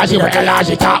I get charge, you with a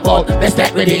large talk about. Let's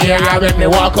step with the area when me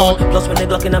walk out. Plus when the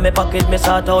Glock in my pocket, me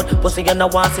sort out. Pussy gonna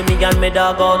want see me and me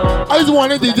dog out. I just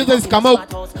wanted the DJs come out.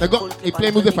 They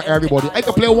play music for everybody. I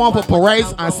can play one for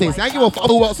Perez and Sins. I give a fuck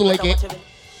who else who like it.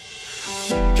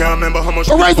 Can't remember how much.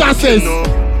 Perez and Sins.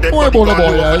 Don't worry about the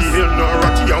boy, guys.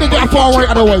 They get forward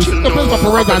otherwise. The place for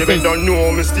Perez and Sins. Don't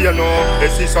know me still no.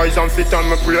 Exercise and fit on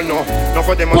my brain no. Now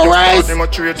for them Perez.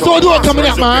 So do it coming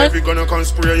up, man. We gonna come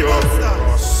spray you.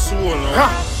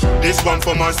 This one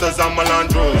for monsters and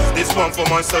malandros. This one for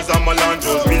monsters and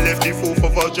malandros. We left the food for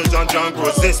vultures and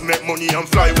jangros. This make money and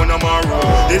fly when I'm on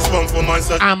road. This one for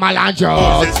monsters and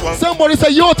malandros. Somebody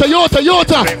say Yota, Yota,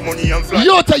 Yota. Make money and fly.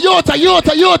 Yota, Yota,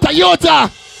 Yota, Yota, Yota.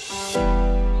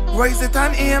 Rise it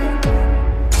and aim.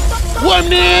 What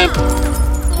name?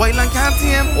 Wildland can't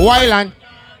tame. Wildland.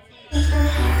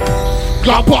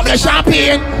 Glop up the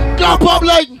champagne. Glop up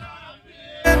like.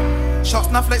 Shots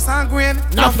enough like sanguine.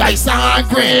 Enough like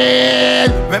sanguine.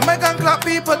 When my gun clap,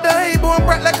 people die. Bone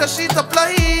bright like a sheet of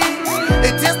light.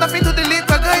 It takes nothing to delete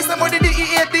the guys. Somebody the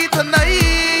EAD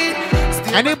tonight.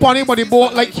 Anybody but the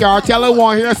boat like Cartel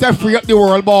one here say free up the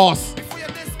world boss.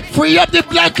 Free up the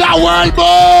black world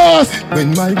boss.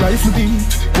 When my rifle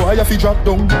beat, boy I fi drop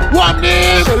down. What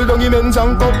name? Shell down immense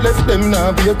and cut left them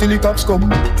now. Wait till the cops come.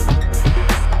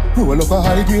 Roll up a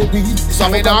high grade weed.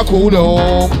 Some in a cool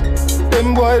down.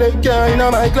 Them boy they can't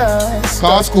in my class.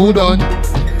 Cause cool done.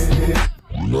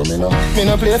 No, me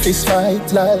no play fist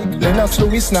fight like Lennox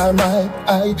Lewis nor Mike.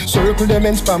 I circle them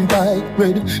and spam pipe.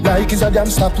 Red like is a damn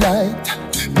stoplight.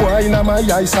 Boy in my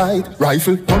eyesight.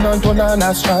 Rifle turn and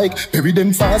a strike. Bury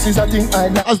them fast is a thing I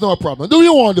like. That's no problem. Do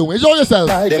you want to do? Enjoy yourself.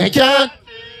 They can't.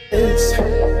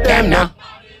 Them now.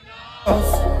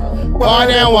 Boy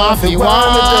they want to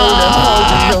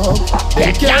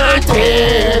they can't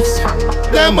taste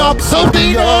them up so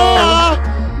they know.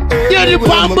 Yeah, the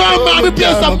Pam Bram man, we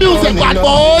play some music, bad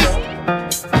boy.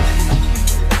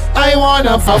 I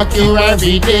wanna fuck you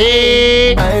every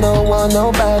day. I don't want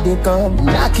nobody come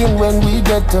knocking when we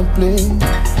get to play.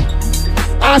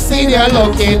 I see you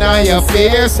looking at your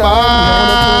face, boy.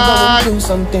 I do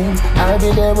some things. I'll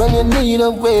be there when you need a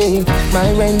way.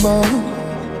 My rainbow,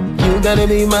 you gotta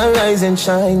be my rise and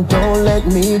shine. Don't let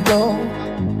me go.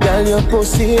 Girl, your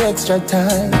pussy extra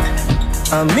tight.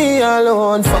 And me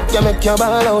alone, fuck you, make your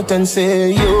ball out and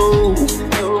say you.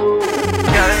 Girl,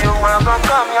 you wanna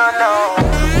come, you know.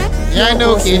 You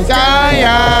know it's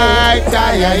tired.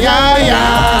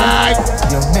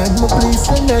 You make me please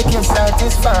and make you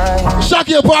satisfied. Shock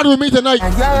your party with me tonight.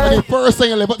 And the first thing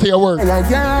you live up to your word.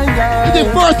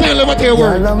 The first thing you live up to your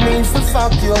word. I mean to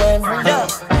fuck you every day.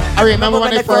 I remember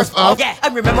when they first up. Yeah, I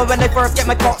remember when they first get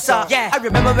my cocks up. Yeah, I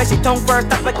remember when she tongue first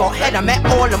up my got head. I met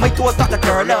all of my toes got the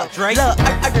curl up. Look,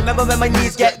 I remember when my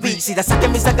knees get weak. See the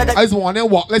second me second. I just want to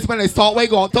walk. Let's when they start we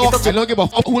go talk. I don't give a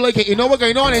fuck who like it. You know what's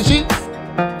going on, ain't she?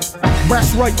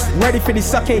 Breast right, ready for the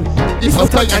sucking. You so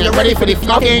tight and you're ready for the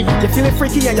fucking. You feeling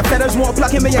freaky and your feathers won't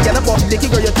pluck him. And you get a boss dicky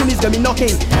girl, your tunis gonna be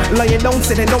knocking. Lying down,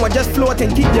 sitting down, and just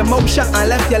floating. Keep your mouth shut and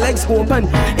left your legs open.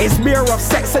 It's beer of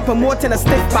sex, it promoting a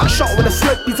stiff back shot with a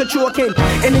slick piece of choking.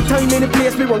 Anytime, any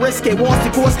place, we will risk it. Once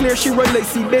the coast clear, she run like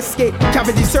sea biscuit.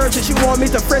 Cavity surgeon, she want me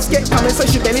to frisk it. Coming so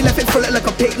she belly left it full like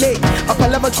a picnic. Up a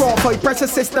level 12, for pressure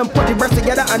system. Put the breasts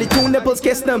together and the two nipples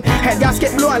kiss them. Head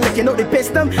gasket blow and licking out the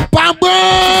piston. Pam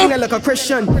Bram! Like a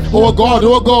Christian. Oh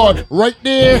God, right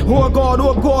there. Oh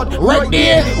God, right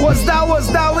there. What's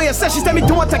that way? Said she tell me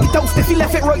don't take it out, Stiffy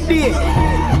left it right there.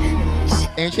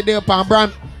 Ain't she there, Pam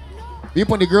Bram? We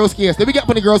put the girls' case. Let me get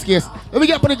put the girls' case.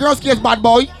 Bad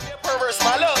boy. Perverse,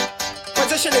 my love.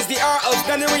 Position is the art of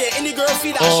gunnery. Any girl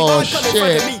feed that Oh, she coming in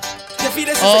front of me. The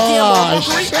fetus is a game of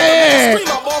mockery. Shit. Scream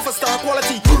out ball for star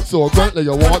quality. So grunt like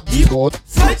you want the God.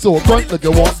 So grunt like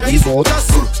you want the God.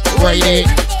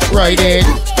 Right it.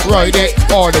 ride it.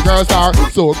 All the girls are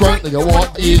so great like you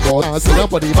want ego. Sit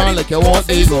up on the man like you want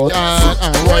ego.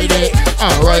 And ride it,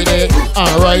 and ride it,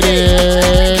 and ride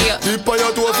it. Tip on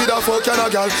your toe for the fuck and a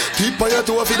gal. Tip on your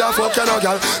toe for the fuck and a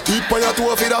gal. Tip on your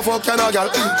toe for the fuck and a gal.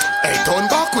 Hey, turn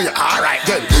back with you. Alright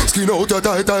then. Skin out your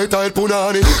tight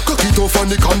punani. Cock it off on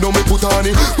the condom me put on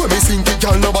it. When me sink it,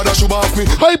 gal, nobody should off me.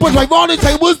 Hyperdrive morning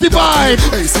time, what's the vibe?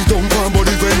 Hey, sit down, come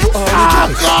body when you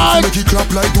are it, gal. Make it clap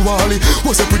like the Wally.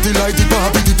 What's a pretty like the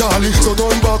Barbie, the dolly. So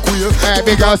turn back with you. Hey,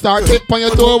 big girl, start tip on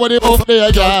your toe with the off there,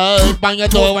 gal. Tip on your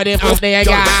toe with the off there,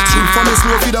 gal. Sing for me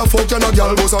slow for the fuck and a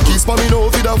gal. Boss a kiss for me no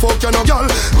for the fuck and a gal.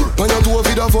 On your toe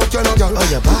for the fuck and a gal.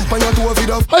 On your toe for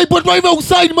the. Hyperdrive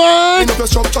outside, man.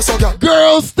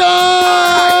 Girl,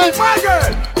 stand. My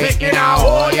girl, it can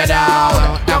hold you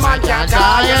down. No man can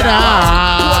tie you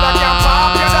down. No man can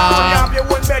pop you down. You have your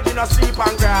own bed in a sleep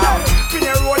and ground. Spin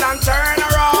your roll and turn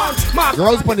around.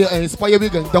 Girls put the inspire me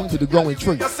going down to the ground with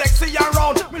tree. You're sexy and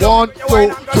round. 1, 2,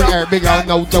 3, big girl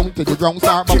now down to the ground,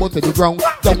 start bubble to the ground,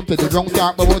 down to the ground,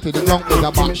 start bubble to the ground. It's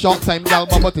a back shot time, girl,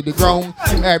 bubble to the ground.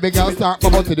 Big girl start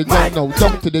bubble to the ground now,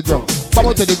 down to the ground,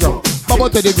 bubble to the ground, bubble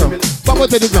to the ground, bubble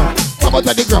to the ground, bubble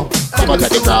to the ground, bubble to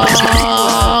the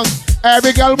ground.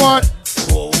 Every girl want.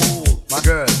 My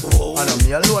girl, I know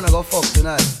me alone I go fuck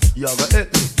tonight. You go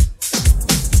help me.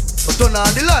 So turn on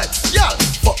the light, y'all.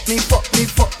 Fuck me,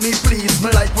 please.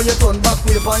 Me like when you turn back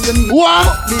way on your knees. What?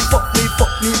 Fuck me,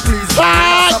 please.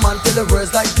 Come on, tell the words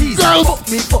like these. Girls. Fuck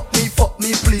me,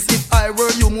 please. If I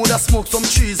were you, would have smoke some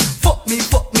trees. Fuck me.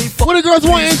 What the girls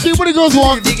want, NC? What the girls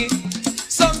want?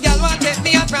 Some girl want take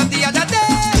me out from the other day.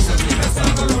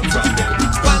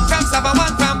 One from Saba,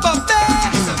 one from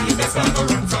Bombay. They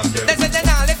say they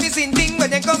now left this in thing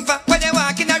when they come for. When they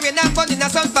walk in the rain and fun in the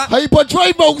sun for.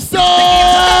 Hyperdrive outside.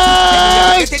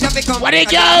 What it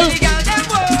go?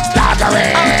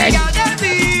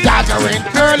 Staggering.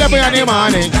 Early in the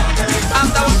morning.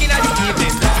 After walking at the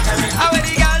evening.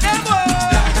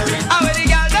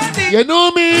 You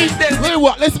know me? Wait,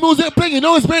 what? Let's music play. You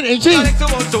know it's been, ain't she?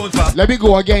 Let me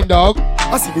go again, dog.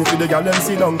 I see you for the gal them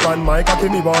sit down pan my cocky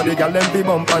me body gal them be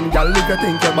bump and gal if you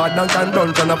think you're bad down can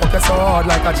done and I fuck you so hard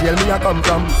like a jail me I come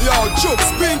from. Yo, Chuck,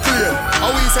 spin clean.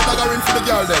 How we set a garin for the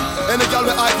gal them? Any gal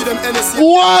we I give them any shit.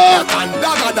 What? And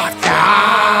dagger that.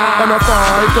 And a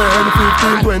 5,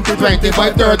 10, 15, 20,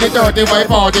 25, 30,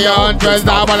 35, 40, 100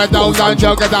 star, 1,000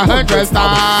 joke is 100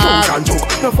 star. 5,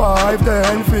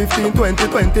 10, 15,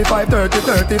 20, 25, 30,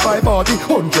 35, 40,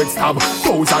 100 stab,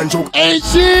 1,000 joke. Ain't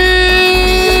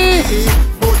she?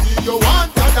 But you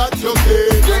want that you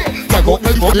get. Like what me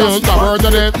go down, stab her to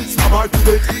them. Stab her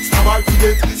to it.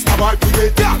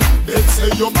 Let's say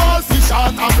your boss is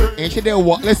shot at her. Ain't she there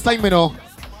what? Let's time, you know.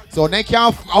 So they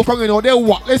can't, how from you know, they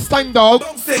what? Let's time, dog.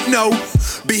 Sick no.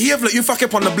 Behave like you fuck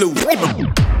up on the blue.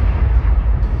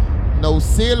 No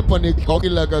sail upon the cocky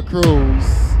like a cruise.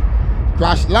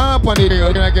 Crash lamp on it,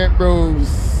 you're gonna get bruised.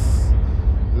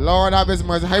 Lord have his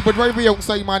mercy. Hyperdrive for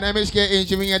outside, man. MHK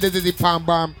engineering, this is the Pam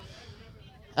Bram.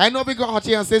 I know we got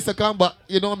Hachi and sister come, but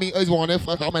you know me, I just want to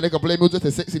fuck up and they can play music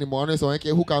till 6 in the morning, so I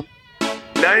can't who come.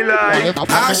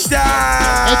 Hashtag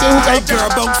girl,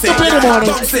 bounce it. Play the morning.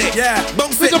 Bounce it, yeah.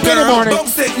 Bounce it, play the morning.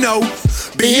 Bounce it, no.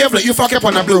 Behave like you fuck up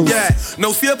on the blue. Yeah.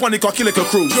 No see up on the cocky like a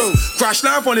cruise. Crash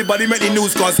lamp on the body, make the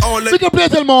news cause all we can play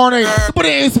till morning. Put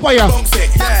it inspire. Bounce it,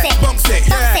 yeah. Bounce it,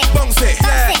 yeah. Bounce it,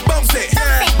 yeah. Bounce it,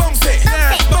 yeah. Bounce it,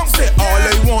 yeah. Bounce it. All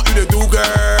I want you to do,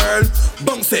 girl.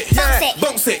 Bounce it, yeah.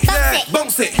 Bounce it, yeah.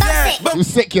 Bounce it, yeah. You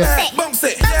sick, yeah. Bounce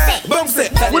it, yeah. Bounce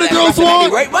it. What the girls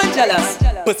want? Right one jealous.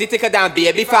 Pussy take her down,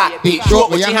 baby fat. Deep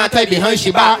throat with your hand tied behind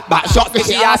she back. Back shot cause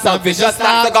she ass and vicious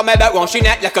slap. I got my back round she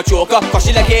neck like a choker. Cause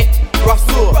she like it. Rough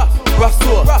stool.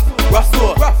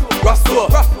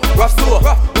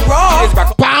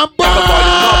 Pam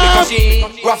Bram!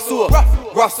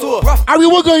 Are we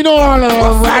what going on,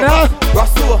 brother?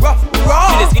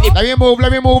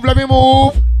 Let me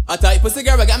move. A tight pussy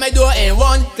girl, I got my door in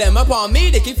one. Climb up on me,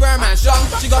 they keep firm and strong.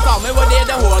 She got on me what they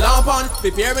the hold on pon.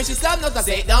 Prepare when she stop, not to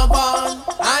take down pon.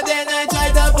 And then I try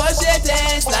to push it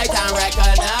in, like and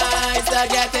recognize. To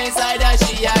get inside her,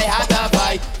 I have to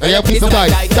fight. Yeah, please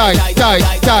tight.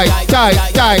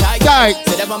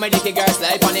 Sit up on my dicky girl,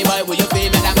 slide on the boy. Will you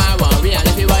feel me that man want real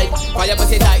if you wipe? Call your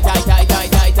pussy tight. Sit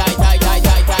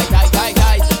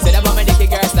up on my dicky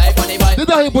girl, slide on the boy. This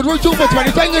is but we're too much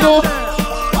money, thank you know.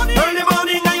 Early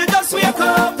morning and you just wake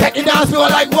up. Take the dance floor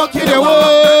like walk in the world.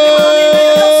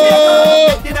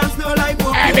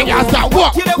 Every girl start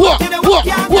walk. Pan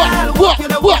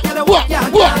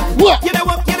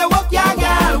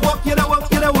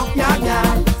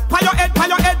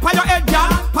your head, girl.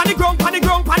 Pan the ground,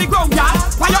 girl.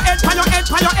 Pan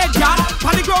your head, girl.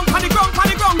 Pan the ground,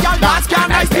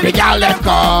 girl them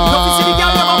come. Don't you see the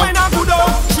girl them when I go down?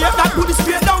 Shape that booty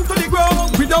straight down to the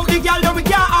ground. Without the girl then we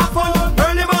can't have fun.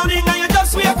 Early morning now you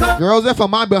just wake up. Girls, if a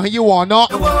man behind you or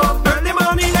not, early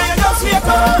morning now you just wake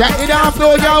up. get it down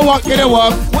floor, girl, walk in the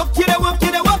walk. Walk in the walk.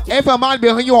 If a man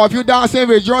behind you or if you dancing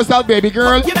with yourself, baby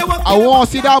girl, I want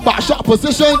to see that back shot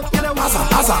position.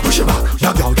 Asa, push it back.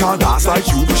 Your girl can't dance like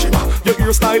you, push it back. Your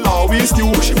hairstyle always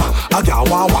new, push it back. A girl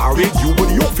want war with you, but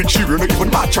the outfit she wear not even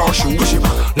match her shoe, push it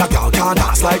back. Your girl can't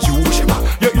dance like you, push it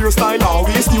back. Your hairstyle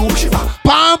always new, push it back.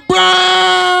 Pam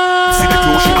Bram! See the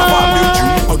clothes she have on with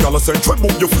you. A girl said, try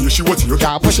move your face, she was here.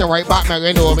 Yeah, push it right back, man,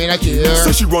 you know me, not care.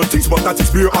 Say she run things, but that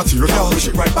is beer at here. Girl, push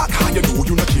it right back, how you know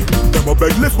you not care. Them a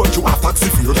beg lift, but you have taxi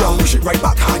fear. Girl, push it right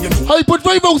back, how you know.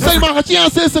 Hyperdrive outside, man, she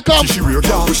says to come. She real,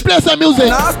 girl. Bless her music.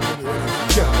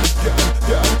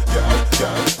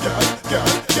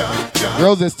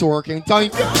 Girls is twerking time,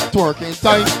 twerking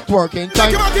time, twerking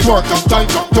time, twerking time,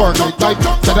 twerking time.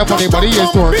 Set up on the body is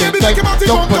twerking time.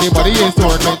 Jump on the body is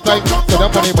twerking time. Set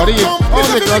up on the body is all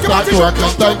the girls are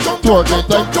twerking time, twerking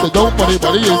time. So jump on the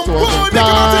body is twerking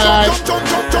time.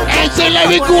 And she let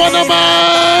me go on the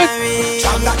man.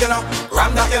 Jam that you know,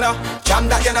 ram that you know, jam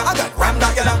that you know, I got ram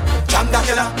that you know, jam that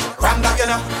you know, ram that you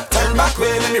know. Turn back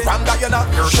way, let me ram that you know.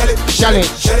 Shell it, shell it,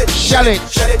 shell it, shell it,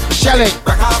 shell it.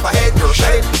 Break off a head, girl,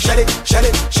 shell it, shell it, shell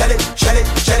it, shell it, shell it,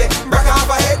 shell it. Break off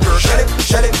a head, girl, shell it,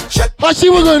 shell it, shell it. What she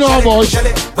was going on, boys? Shell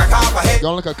it, break off a head.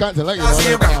 Y'all look a content like you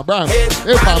know, Pam Bram. Hey,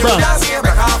 Pam Bram.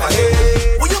 Break off a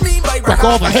head. What you mean by break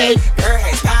off a head? Her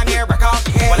head stand here, break off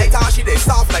the head. Well, they thought she did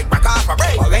soft like break off a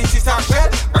brain. Well, then she start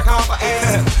shred, break off a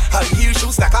head. Her heel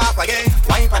shoes stack off again.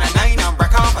 Wine for the 9 and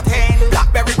break off a 10.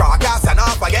 Blackberry broadcast and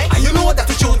off again. And you know that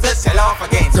the choose to sell off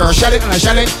again. Girl, shell it and I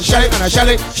shell it, shell it and I shell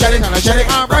it, shell it and I shell it.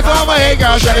 Break off a head,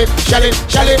 girl, shell it, shell it,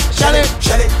 shell it, shell it,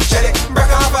 shell it, shell it.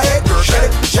 Break off a head, girl, shell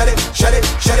it, shell it, shell it,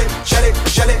 shell it, shell it,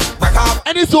 shell it. Break off.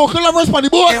 Any soul lovers on the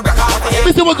board. Let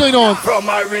me see what's going on. From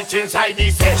my rich inside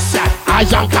this session, I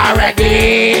jump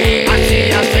already. I see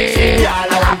a sexy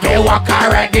girl, I want to walk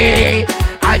already.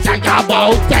 I think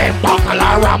about 10 buckle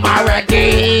of rum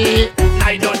already.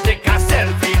 I don't take a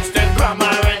selfie, Instagram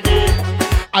already.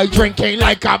 I drinking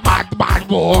like a bad boy.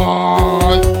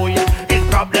 Oh, yeah. It's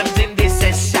problems in this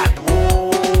session.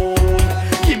 Oh,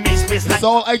 give me space. That's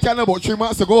all I tell them about 3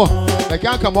 months ago. They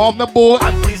can't come off the boat,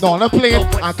 down the plane,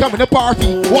 and come in the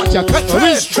party. Watch your cut.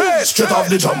 Straight off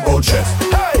the jumbo jet.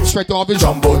 Straight off the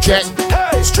jumbo jet.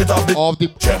 Straight off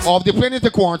the plane into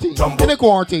quarantine. In the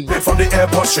quarantine. From the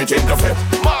airport straight in the fit.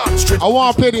 I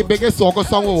want to play the biggest soccer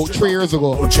song about 3 years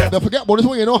ago. Don't forget about this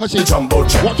one, you know how she jumbo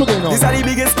jet. What you going on? These are the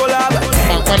biggest collab.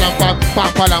 Pam palam pam,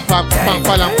 pam palam pam, pam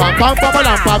palam pam, pam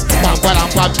palam pam, pam palam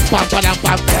pam, pam palam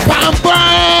pam, pam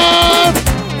pam.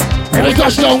 When we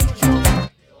touch down.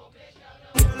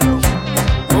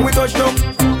 When we touch down,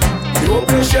 you won't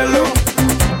play shallow.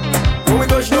 When we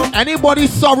touch down. Anybody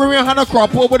sorry we had a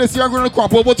crop over this year, going to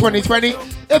crop over 2020?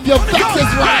 If your tax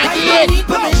is right here,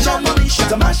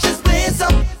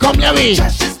 come here, me.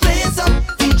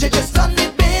 DJ just turn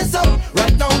the bass up.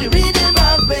 Right now the rhythm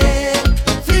of it,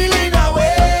 feeling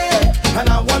away, and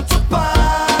I want to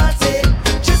party,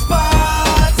 just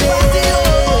party.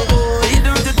 You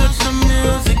don't touch the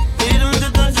music, you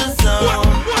don't touch the sound.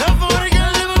 Love for the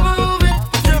girl, never move it,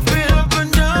 jump it up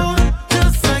and down,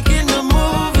 just like in the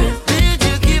movie. Did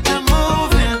you keep it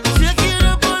moving? Shake it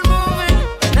up and move it.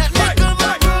 Let me come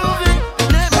and prove it.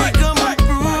 Let me come and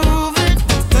prove it.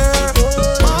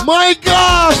 My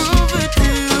gosh!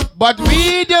 But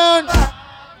we don't.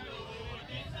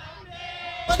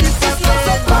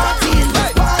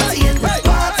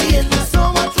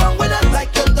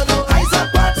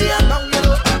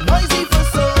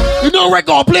 You know we're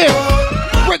gonna play.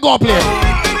 We're gonna play.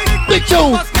 Big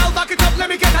tune.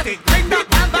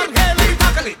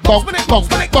 Bong, bong, bong,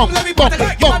 bong, bong,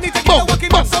 bong,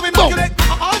 bong.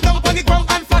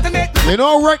 You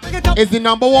know Rick is the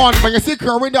number 1. When you see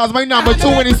Curry, that's my number 2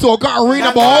 in the soca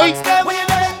arena, boy.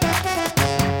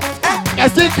 I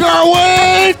see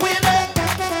Kerwin!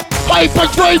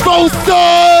 Hyperdrive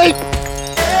outside!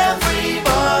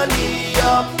 Everybody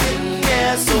up in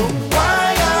here, so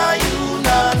why are you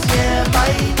not here,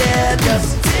 my dear?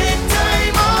 Just take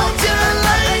time out your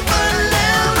life and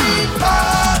let me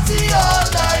party all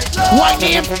night long. What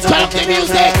name? Turn up the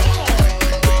music!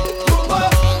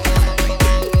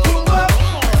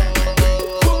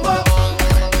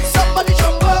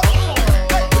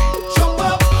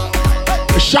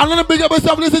 Shannon and big up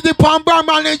yourself. This is the Pam Bram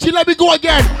man. And she let me go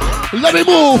again. Let me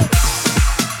move.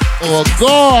 Oh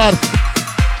God.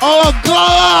 Oh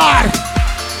God.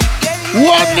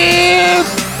 What name?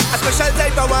 A special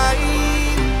type of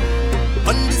wine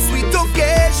on this sweet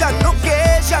occasion.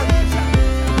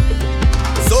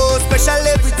 special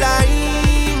every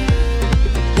time.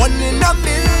 One in a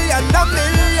million,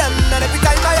 and every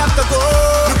time I have to go.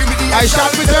 You give me the I shall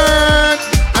return,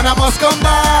 and I must come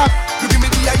back. You give me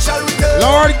the I shall return,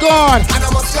 Lord God, and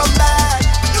I must come back.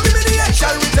 You give me the I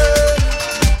shall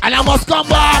return, and I must come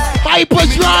back.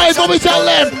 Hyperdrive, let me tell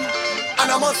them. and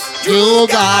I must. You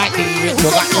got me, who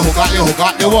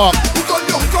got the walk.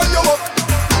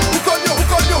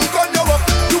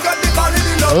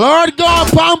 Lord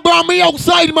God, Pam Bram me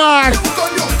outside, man.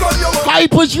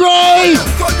 Hyperdrive.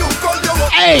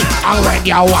 Hey, and when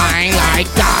you whine like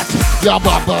that, you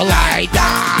bubble like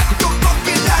that.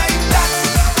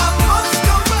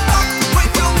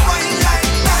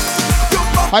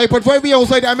 Hyperdrive me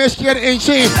outside, I'm scared in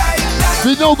shape.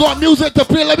 We don't got music to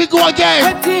play, let me go again.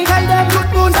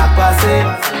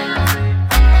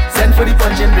 Send for the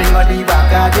punch and bring on the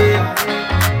back again.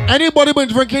 Anybody been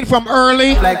drinking from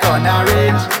early? Like on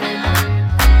orange.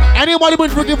 Anybody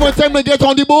been drinking from the time they get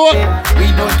on the boat?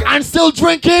 And still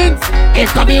drinking? It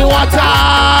could be water.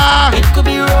 It could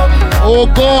be rum. Oh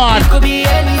God. It could be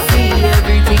anything,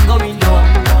 everything going down.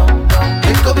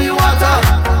 It could be water.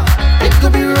 It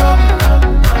could be rum.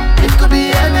 It could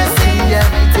be anything,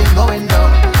 everything going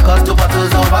down. Cause two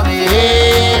bottles over me.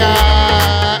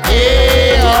 Yeah,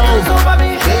 two bottles over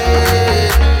me.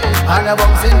 And I'm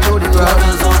bouncing through the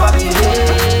bottles over me.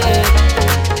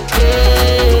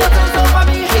 Bottles over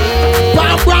me.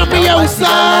 Pam Bram me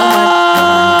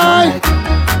outside.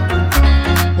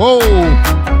 Whoa.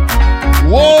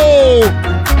 Whoa.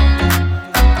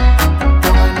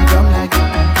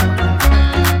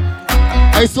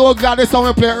 I so glad this song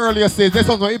we played earlier says this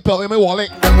song's going to in my wallet.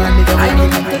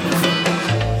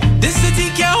 This city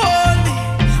can't hold me.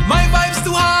 My vibe's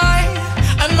too high.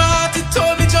 And my heart it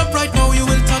told me jump right now, you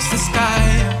will touch the sky.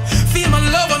 Feel my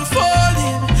love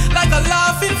unfolding like a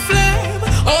laughing flame.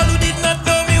 All who did not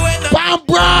know me when Pam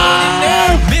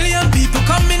Bram. Million people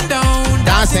coming down,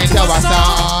 dancing to a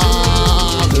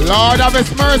song. Lord of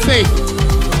His mercy.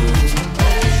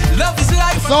 Love is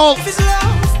life, so, life is love.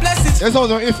 This song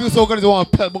don't feel so good as I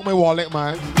want to pelt book my wallet,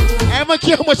 man. I'm gonna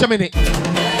care how much I'm in it.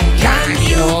 Can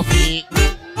you feel?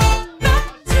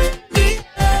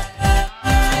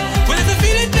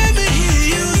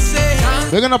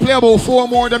 We're gonna play about 4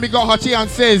 more, then we got Hachi and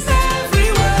says.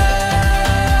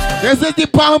 This is the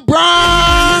Pam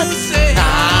Bram.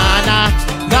 Na na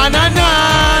na na na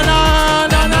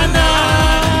na na na.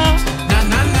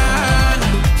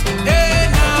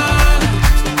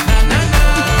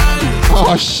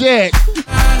 Oh shit!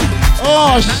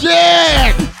 Oh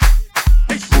shit!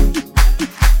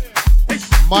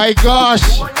 My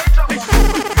gosh!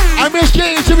 I'm just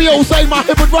getting to be outside my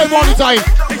Hyperdrive all the time.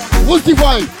 What's the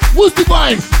vibe? What's the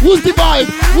vibe? What's the vibe?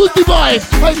 What's the vibe?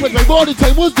 Hyperdrive all the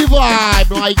time. What's the vibe?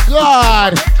 My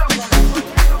God!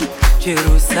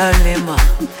 Jerusalem,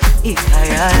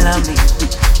 Itayalami,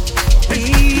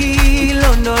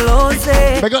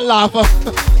 Ilondolose. Make a laugher.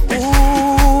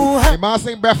 The man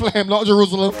saying Bethlehem, not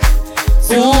Jerusalem.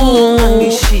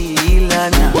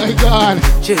 My God.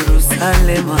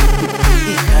 Jerusalem,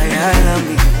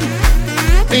 Itayalami,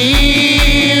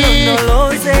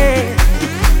 Ilondolose.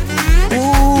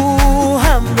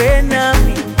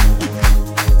 Hambenami,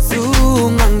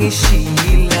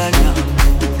 Sumangishilana.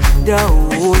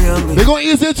 We're going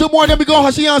to ease into more than we go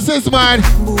Hashi and Sis, man.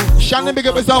 Shannon, big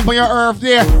up yourself on your earth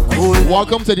there.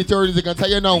 Welcome to the 30s. I can tell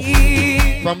you now.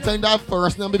 From time that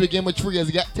first number begin with 3 as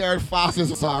you get tired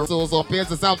fastest. So pace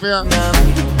yourself here.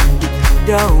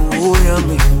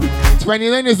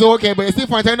 29 is okay, but you see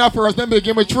from time that first number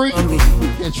begin with 3,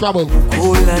 in trouble.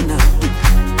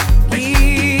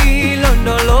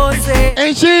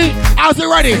 Ain't she? How's it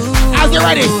ready? How's it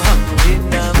ready?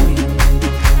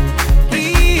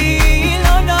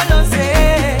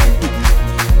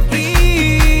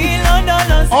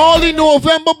 All the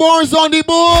November borns on the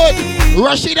board.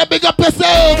 Rashida, big up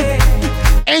yourself.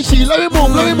 Ain't she? Let me move,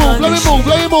 let me move, let me move,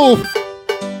 let me move.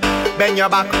 Bend your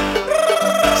back.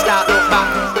 Start look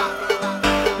back.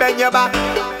 Bend your back.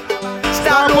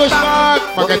 Start push back.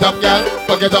 Fuck it up, girl.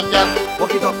 Fuck it up, girl.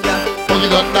 Walk it up, girl. Fuck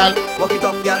it up, girl. Walk it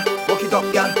up, girl. Walk it up,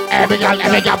 girl. Every girl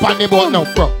on the board now.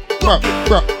 Bro.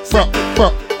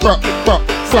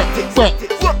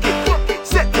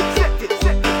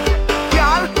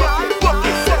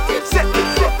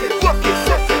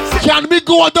 Can we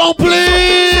go down,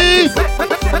 please?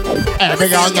 Every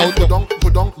girl now.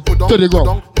 To the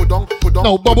ground.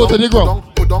 No, bubble to the ground.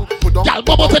 Girl,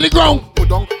 bubble to the ground.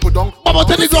 Bubble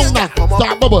to the ground now.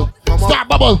 Start bubble. Start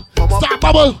bubble. Start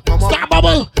bubble. Start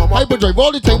bubble. Hyperdrive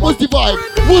all the time. What's the vibe?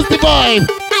 What's the vibe?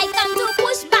 I come to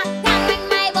push back and bring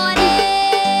my body.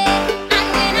 And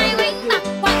when I bring back,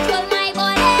 control my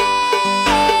body.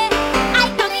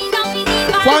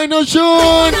 final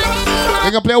tune. We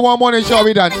can play one more and show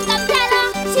we done.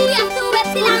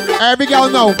 Every girl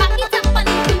know.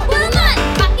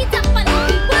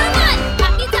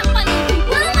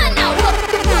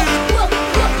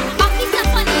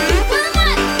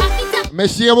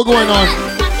 Let's see what's going on.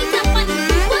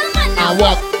 And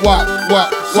walk.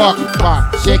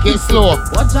 Shake it slow.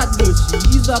 Watch that bitch,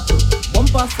 she is up.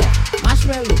 Bumper step,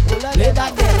 marshmallow. Lay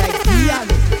that there like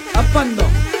piano. Up and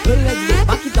down, go let's go.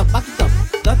 Back it up.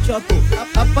 Touch your toe.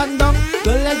 Up and down,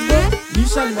 go let's go.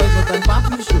 Mission boys, but I'm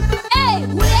papi show. Hey,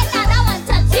 who let that one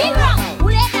touch it wrong? Who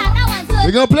let that one touch?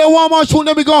 We're gonna play one more tune,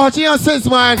 then we go hot and sense,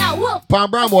 man.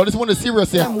 Pam Bram, this one is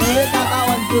serious here. Who let that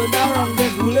one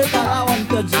touch? Who let that one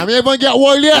touch? I'm even get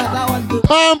one yet.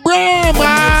 Pam Bram,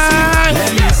 man.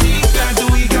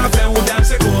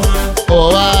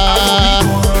 Oh,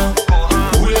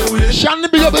 Shannon,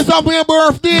 big up yourself for your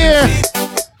birthday.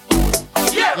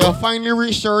 You finally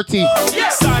reached 30.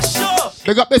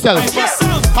 Big up yourself.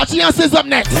 Watch your sis up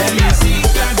next.